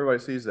 Everybody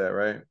sees that,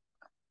 right?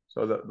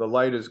 So the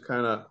light is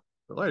a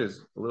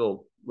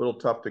little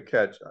tough to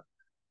catch.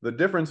 The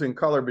difference in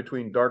color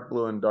between dark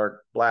blue and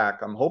dark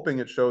black, I'm hoping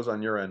it shows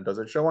on your end. Does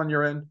it show on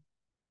your end?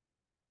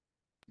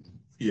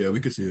 Yeah, we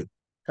could see it.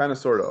 Kind of,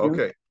 sort of.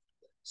 Okay.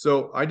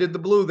 So I did the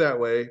blue that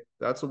way.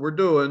 That's what we're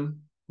doing.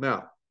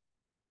 Now,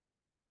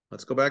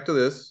 let's go back to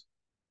this,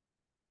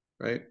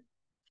 right?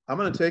 I'm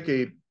going to take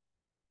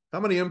how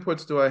many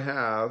inputs do I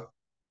have?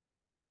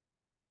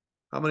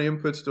 How many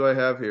inputs do I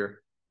have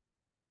here?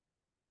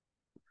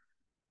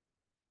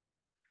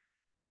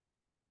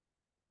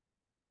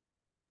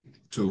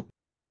 Two.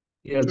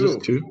 Yeah, Two.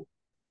 just two.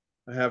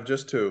 I have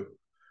just two.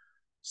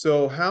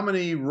 So how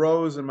many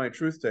rows in my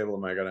truth table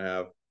am I going to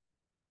have?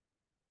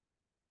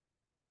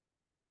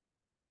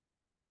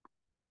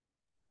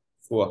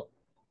 4.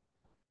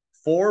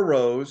 4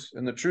 rows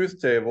in the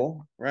truth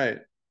table, right?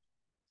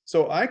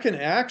 So I can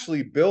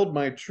actually build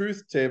my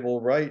truth table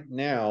right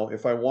now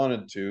if I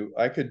wanted to.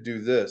 I could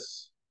do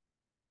this.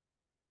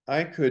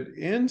 I could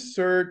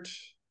insert.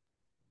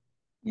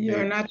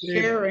 You're not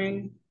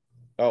sharing.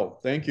 Oh,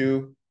 thank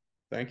you.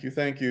 Thank you.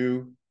 Thank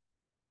you.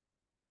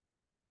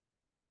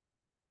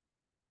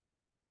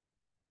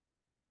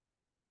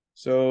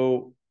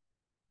 So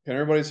can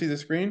everybody see the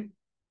screen?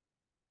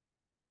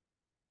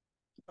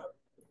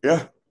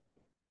 Yeah.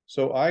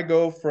 So I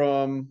go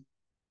from,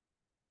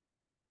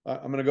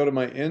 I'm going to go to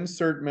my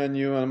insert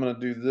menu and I'm going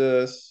to do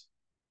this.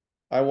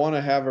 I want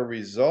to have a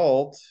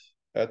result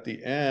at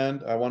the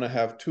end. I want to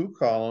have 2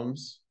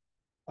 columns.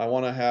 I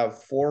want to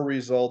have 4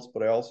 results,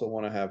 but I also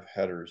want to have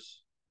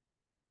headers.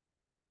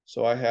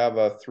 So I have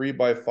a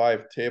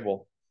 3x5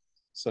 table.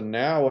 So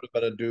now what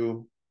I'm going to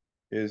do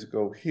is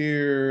go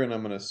here and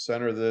I'm going to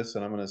center this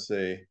and I'm going to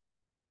say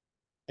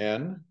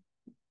N.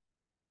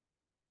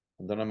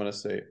 And then I'm going to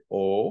say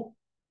O.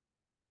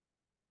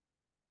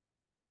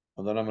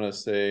 And then I'm going to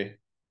say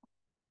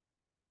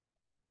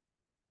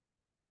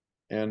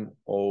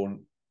N-O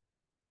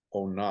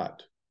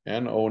naught.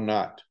 N-O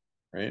naught,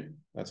 right?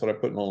 That's what I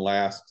put in the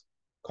last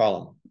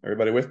column.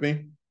 Everybody with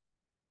me?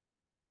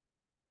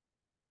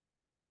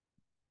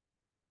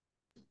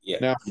 Yeah.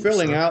 Now,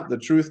 filling out the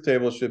truth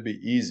table should be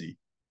easy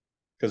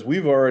because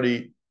we've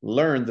already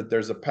learned that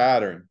there's a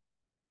pattern.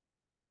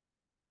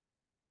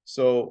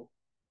 So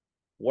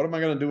what am I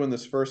going to do in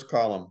this first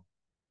column?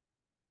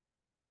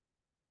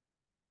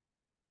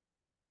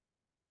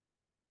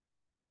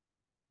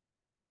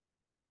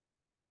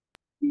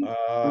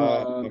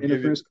 In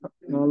the first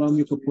column,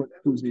 you could put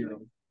 2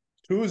 zeros.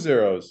 2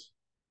 zeros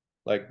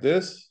like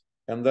this,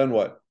 and then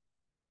what?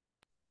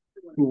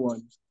 2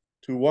 ones.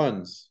 2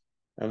 ones.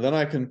 And then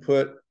I can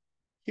put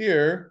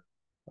here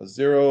a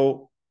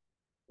 0,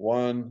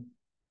 1,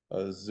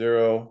 a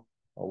 0,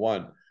 a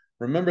 1.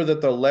 Remember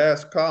that the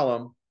last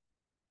column,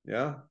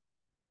 yeah,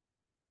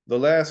 the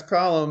last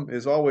column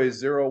is always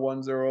 0,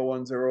 1, 0,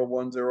 1, 0,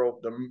 1, 0,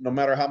 no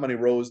matter how many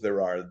rows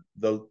there are.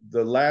 The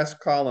last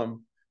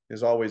column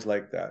is always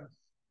like that.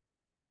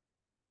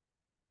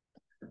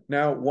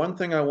 Now, one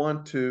thing I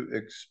want to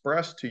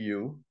express to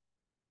you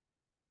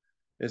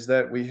is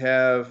that we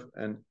have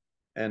an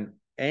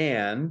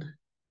and,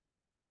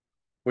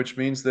 which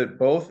means that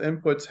both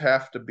inputs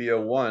have to be a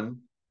 1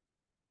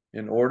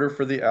 in order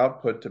for the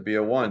output to be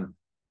a 1.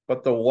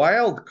 But the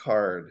wild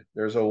card,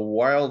 there's a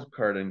wild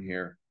card in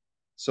here.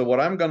 So what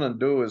I'm going to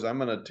do is I'm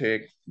going to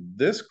take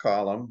this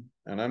column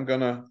and I'm going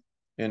to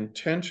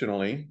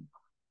intentionally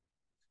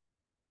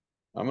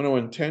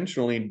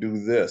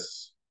do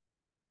this.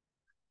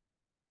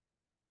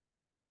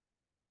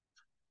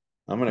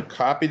 I'm going to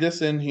copy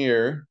this in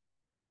here,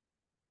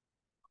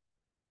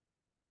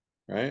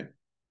 right?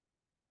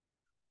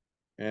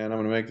 And I'm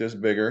going to make this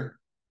bigger.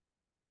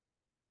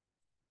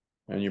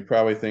 And you're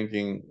probably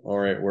thinking, all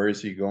right, where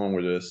is he going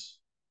with this?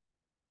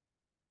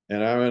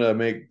 And I'm going to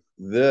make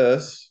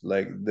this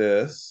like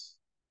this.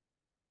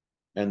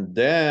 And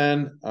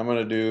then I'm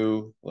going to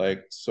do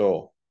like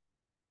so.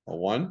 A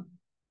 1,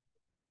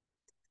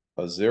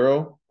 a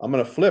 0. I'm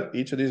going to flip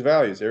each of these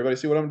values. Everybody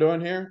see what I'm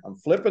doing here? I'm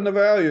flipping the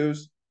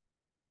values.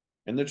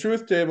 In the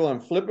truth table, I'm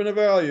flipping the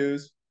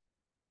values.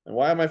 And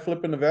why am I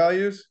flipping the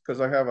values? Because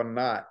I have a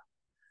not.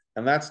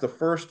 And that's the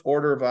first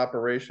order of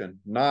operation.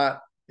 Not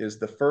is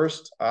the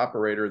first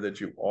operator that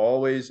you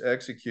always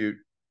execute,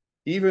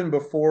 even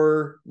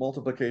before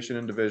multiplication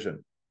and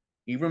division.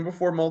 Even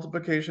before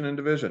multiplication and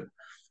division.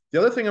 The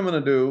other thing I'm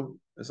going to do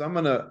is I'm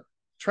going to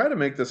try to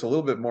make this a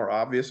little bit more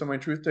obvious on my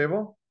truth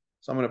table.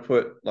 So I'm going to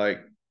put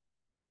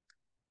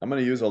I'm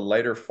going to use a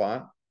lighter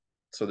font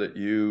so that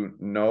you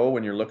know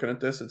when you're looking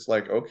at this, it's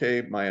like,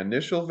 okay, my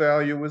initial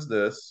value was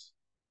this,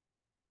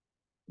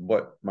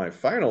 but my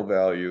final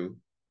value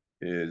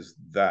is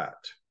that.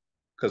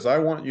 Because I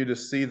want you to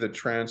see the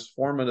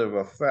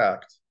transformative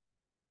effect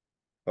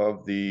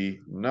of the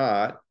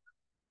not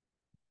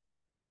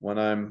when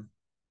I'm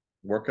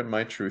working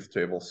my truth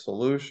table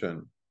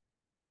solution.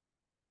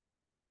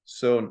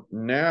 So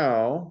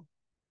now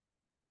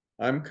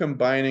I'm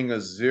combining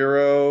a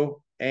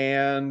 0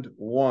 and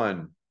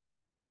 1.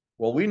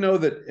 Well, we know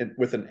that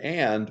with an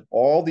and,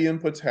 all the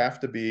inputs have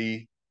to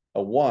be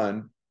a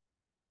 1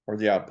 or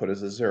the output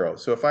is a 0.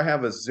 So if I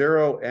have a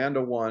 0 and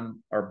a 1,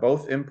 are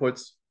both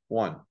inputs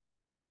 1?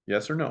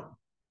 Yes or no?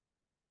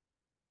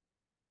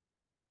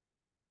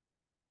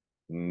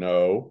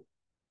 No.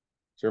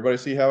 Does everybody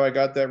see how I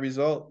got that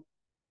result?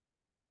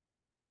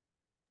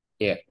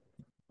 Yeah.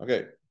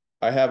 Okay.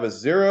 I have a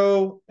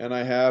 0 and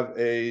I have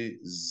a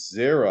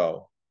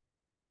 0.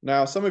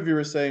 Now, some of you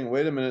are saying,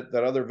 wait a minute,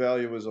 that other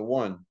value is a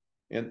 1.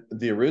 And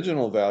the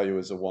original value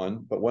is a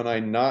 1, but when I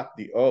not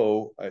the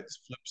O, it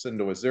flips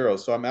into a 0.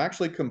 So I'm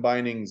actually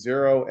combining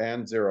 0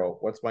 and 0.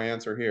 What's my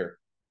answer here?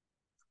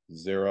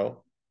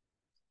 0.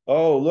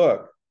 oh,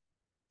 look,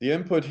 the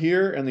input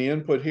here and the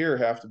input here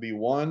have to be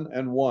 1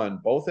 and 1.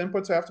 Both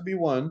inputs have to be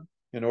 1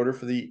 in order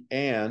for the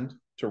AND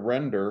to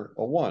render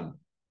a 1.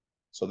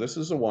 So this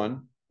is a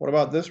 1. What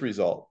about this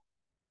result?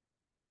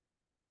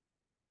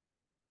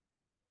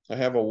 I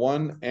have a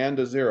 1 and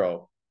a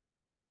 0.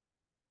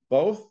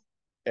 Both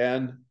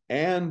N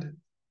and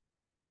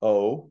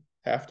O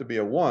have to be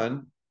a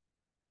 1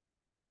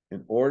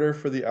 in order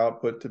for the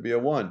output to be a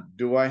 1.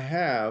 Do I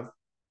have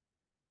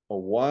a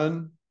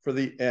 1 for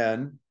the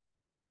N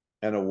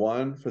and a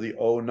 1 for the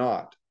O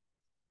naught?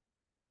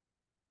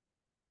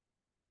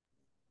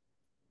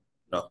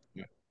 No.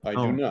 I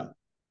do not.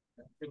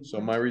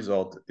 So my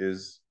result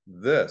is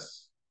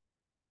this.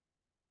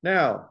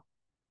 Now,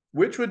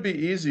 which would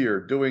be easier,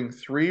 doing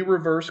 3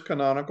 reverse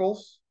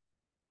canonicals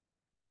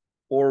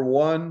or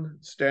 1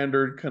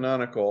 standard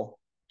canonical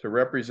to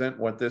represent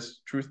what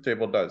this truth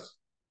table does?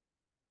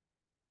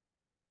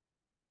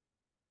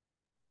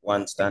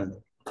 One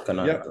standard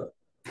canonical.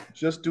 Yep.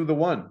 Just do the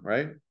 1,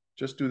 right?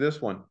 Just do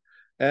this one.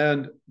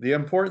 And the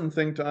important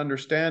thing to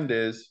understand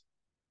is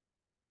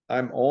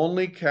I'm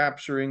only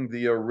capturing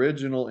the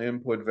original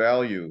input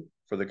value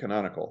for the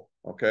canonical,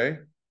 okay?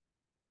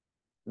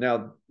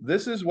 Now,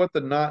 this is what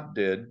the not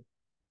did,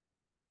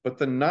 but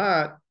the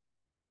not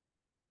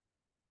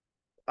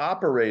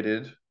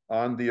operated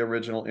on the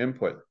original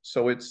input.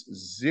 So it's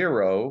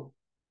 0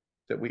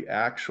 that we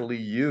actually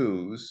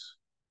use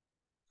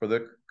for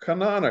the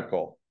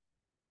canonical,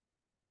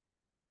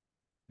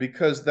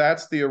 because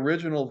that's the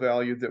original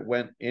value that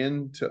went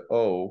into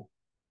O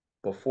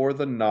before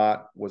the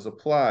not was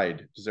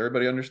applied. Does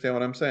everybody understand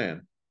what I'm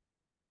saying?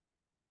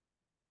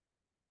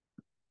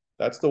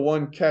 That's the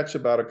one catch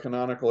about a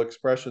canonical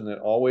expression that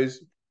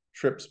always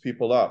trips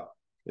people up.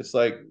 It's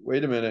like,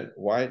 wait a minute,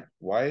 why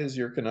is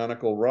your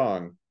canonical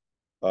wrong?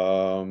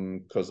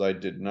 Because I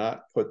did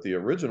not put the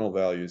original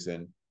values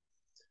in.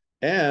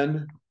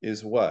 N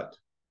is what?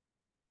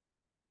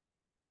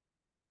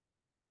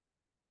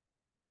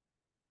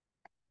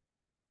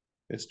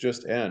 It's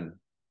just N.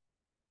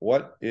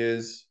 What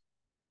is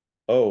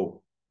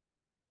O?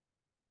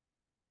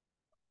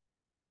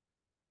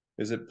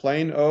 Is it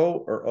plain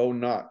O or O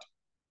not?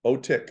 O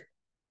tick.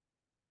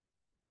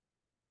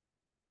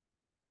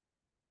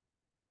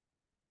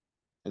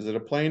 Is it a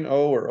plain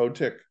O or O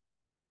tick?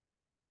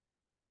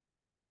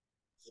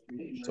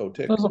 It's O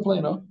tick. That's a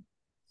plain O.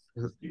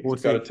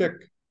 It's got a tick.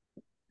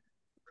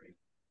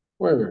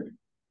 Where?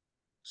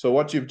 So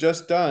what you've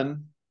just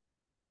done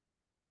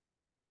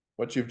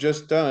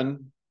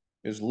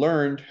is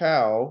learned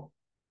how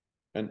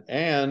an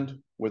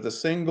AND with a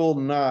single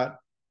not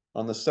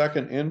on the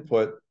second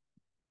input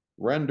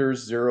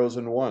renders 0s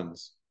and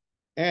 1s.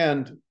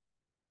 And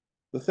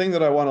the thing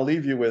that I want to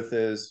leave you with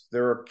is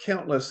there are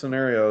countless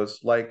scenarios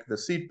like the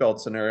seatbelt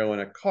scenario in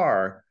a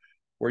car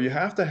where you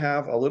have to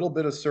have a little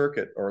bit of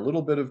circuit or a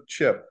little bit of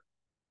chip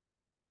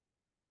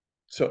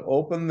to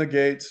open the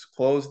gates,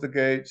 close the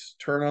gates,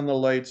 turn on the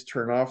lights,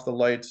 turn off the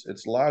lights.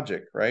 It's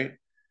logic, right?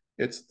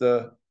 It's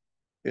the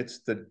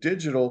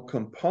digital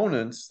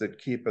components that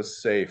keep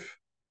us safe,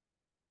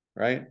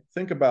 right?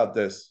 Think about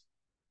this.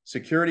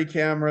 Security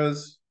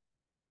cameras,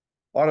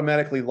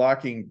 automatically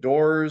locking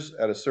doors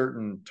at a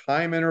certain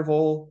time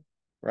interval,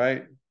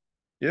 right?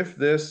 If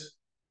this,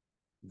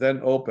 then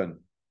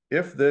open.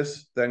 If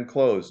this, then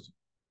closed.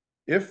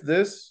 If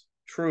this,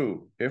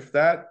 true. If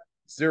that,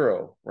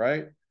 0,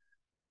 right?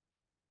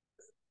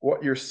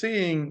 What you're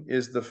seeing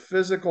is the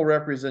physical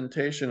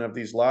representation of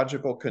these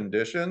logical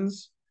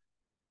conditions.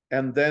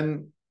 And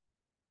then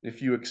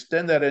if you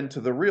extend that into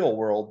the real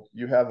world,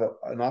 you have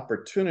an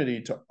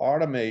opportunity to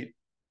automate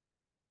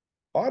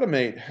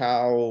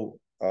how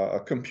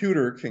a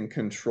computer can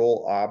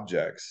control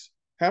objects.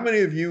 How many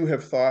of you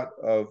have thought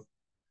of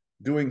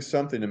doing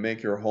something to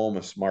make your home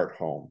a smart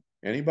home?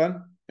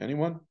 Anyone?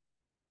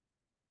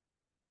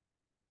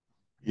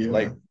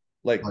 Yeah.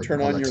 Like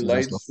turn on your Alexis and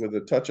lights stuff. with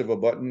a touch of a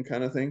button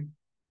kind of thing?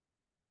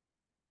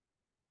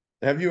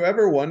 Have you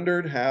ever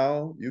wondered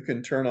how you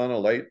can turn on a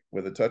light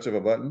with a touch of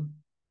a button?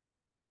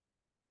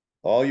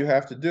 All you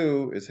have to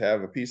do is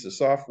have a piece of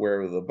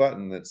software with a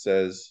button that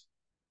says,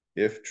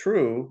 if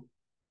true,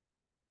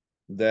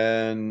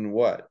 then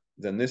what?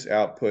 Then this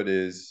output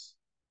is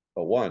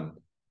a 1.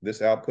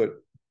 This output,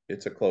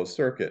 it's a closed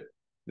circuit.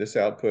 This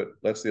output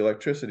lets the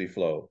electricity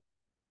flow.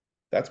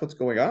 That's what's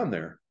going on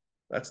there.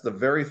 That's the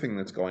very thing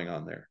that's going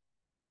on there.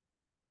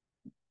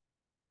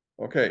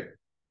 Okay,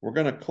 we're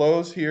going to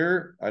close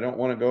here. I don't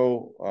want to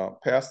go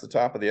past the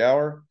top of the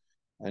hour.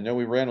 I know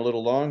we ran a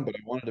little long, but I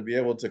wanted to be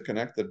able to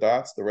connect the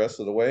dots the rest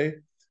of the way.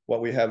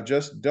 What we have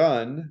just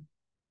done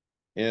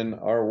in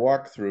our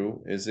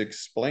walkthrough is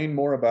explain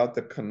more about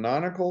the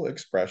canonical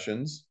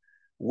expressions,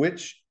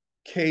 which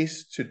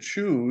case to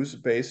choose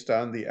based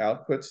on the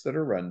outputs that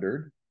are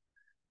rendered.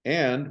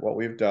 And what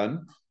we've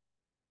done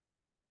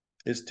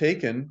is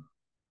taken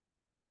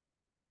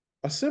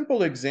a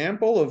simple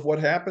example of what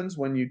happens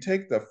when you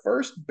take the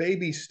first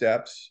baby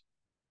steps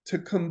to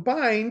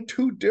combine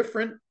 2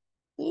 different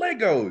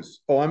Legos.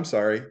 Oh, I'm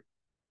sorry,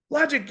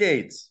 logic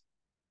gates,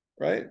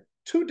 right?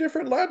 2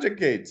 different logic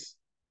gates.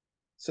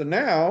 So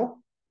now,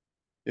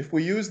 if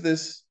we use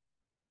this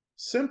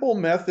simple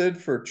method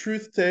for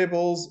truth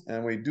tables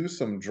and we do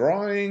some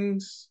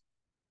drawings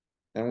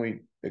and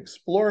we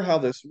explore how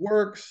this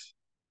works,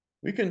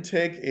 we can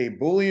take a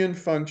Boolean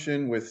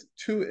function with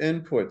 2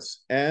 inputs,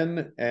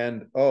 N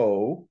and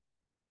O,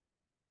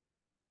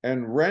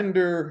 and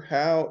render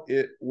how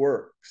it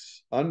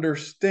works,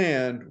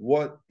 understand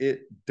what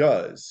it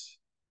does,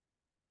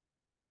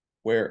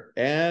 where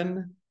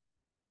N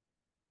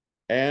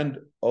and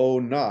O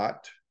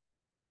naught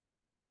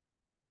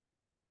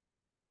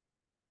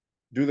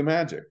do the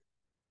magic.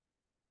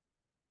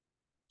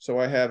 So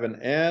I have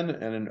an N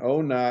and an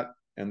O naught,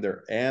 and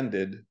they're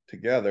ANDed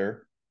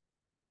together.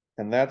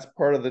 And that's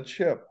part of the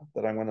chip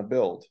that I'm going to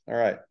build. All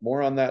right,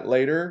 more on that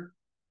later.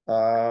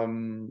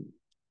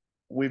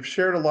 We've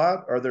shared a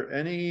lot. Are there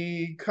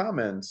any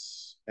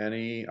comments,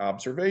 any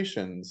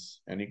observations,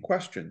 any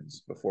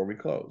questions before we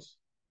close?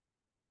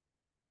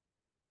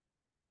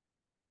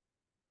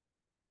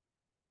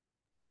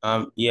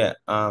 Yeah.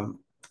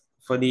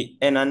 For the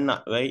N and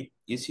NOT, right?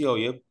 You see how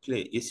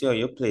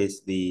you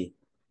place the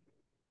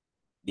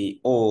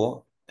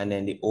O and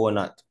then the O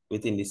naught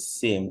within the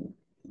same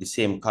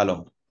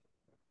column.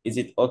 Is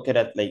it okay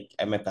that like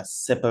I make a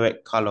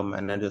separate column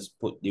and I just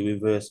put the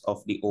reverse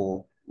of the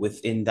O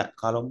within that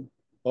column?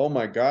 Oh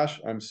my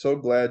gosh, I'm so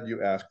glad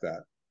you asked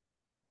that.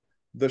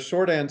 The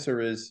short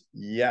answer is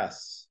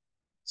yes.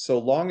 So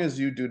long as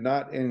you do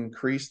not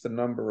increase the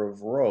number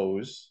of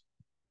rows,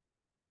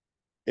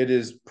 it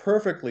is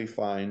perfectly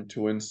fine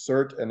to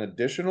insert an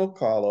additional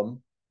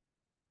column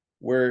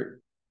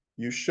where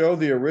you show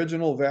the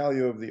original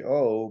value of the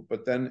O,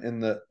 but then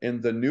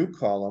in the new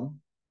column,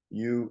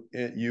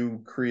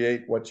 you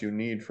create what you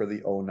need for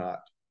the O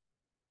naught.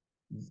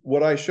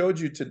 What I showed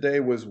you today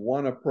was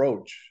one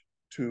approach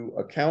to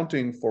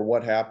accounting for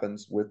what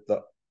happens with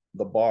the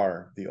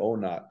bar, the O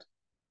naught.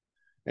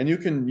 And you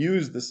can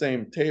use the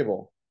same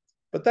table,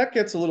 but that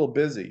gets a little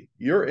busy.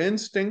 Your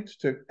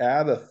instinct to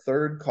add a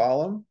 3rd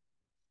column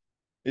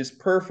is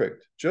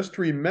perfect. Just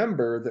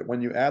remember that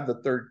when you add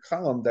the 3rd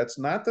column, that's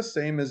not the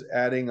same as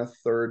adding a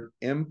 3rd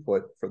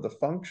input for the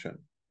function,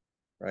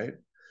 right?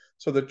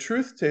 So the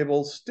truth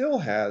table still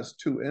has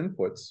 2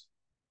 inputs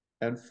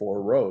and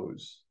 4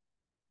 rows.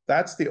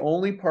 That's the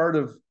only part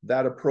of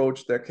that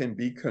approach that can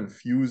be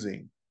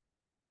confusing.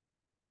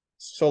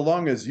 So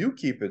long as you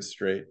keep it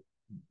straight,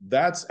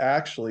 that's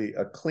actually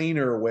a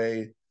cleaner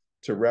way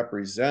to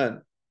represent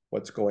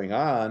what's going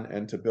on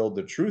and to build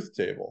the truth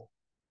table.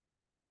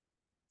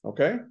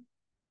 Okay?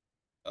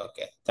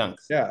 Okay,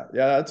 thanks. Yeah,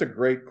 that's a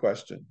great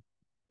question.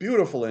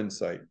 Beautiful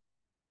insight.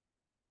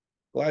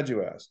 Glad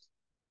you asked.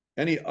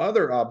 Any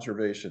other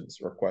observations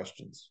or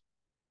questions?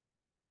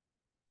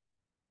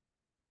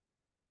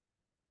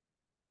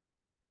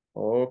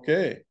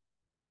 Okay.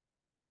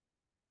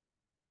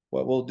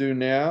 What we'll do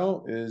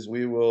now is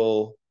we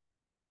will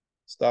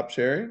stop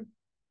sharing,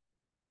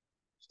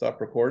 stop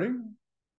recording,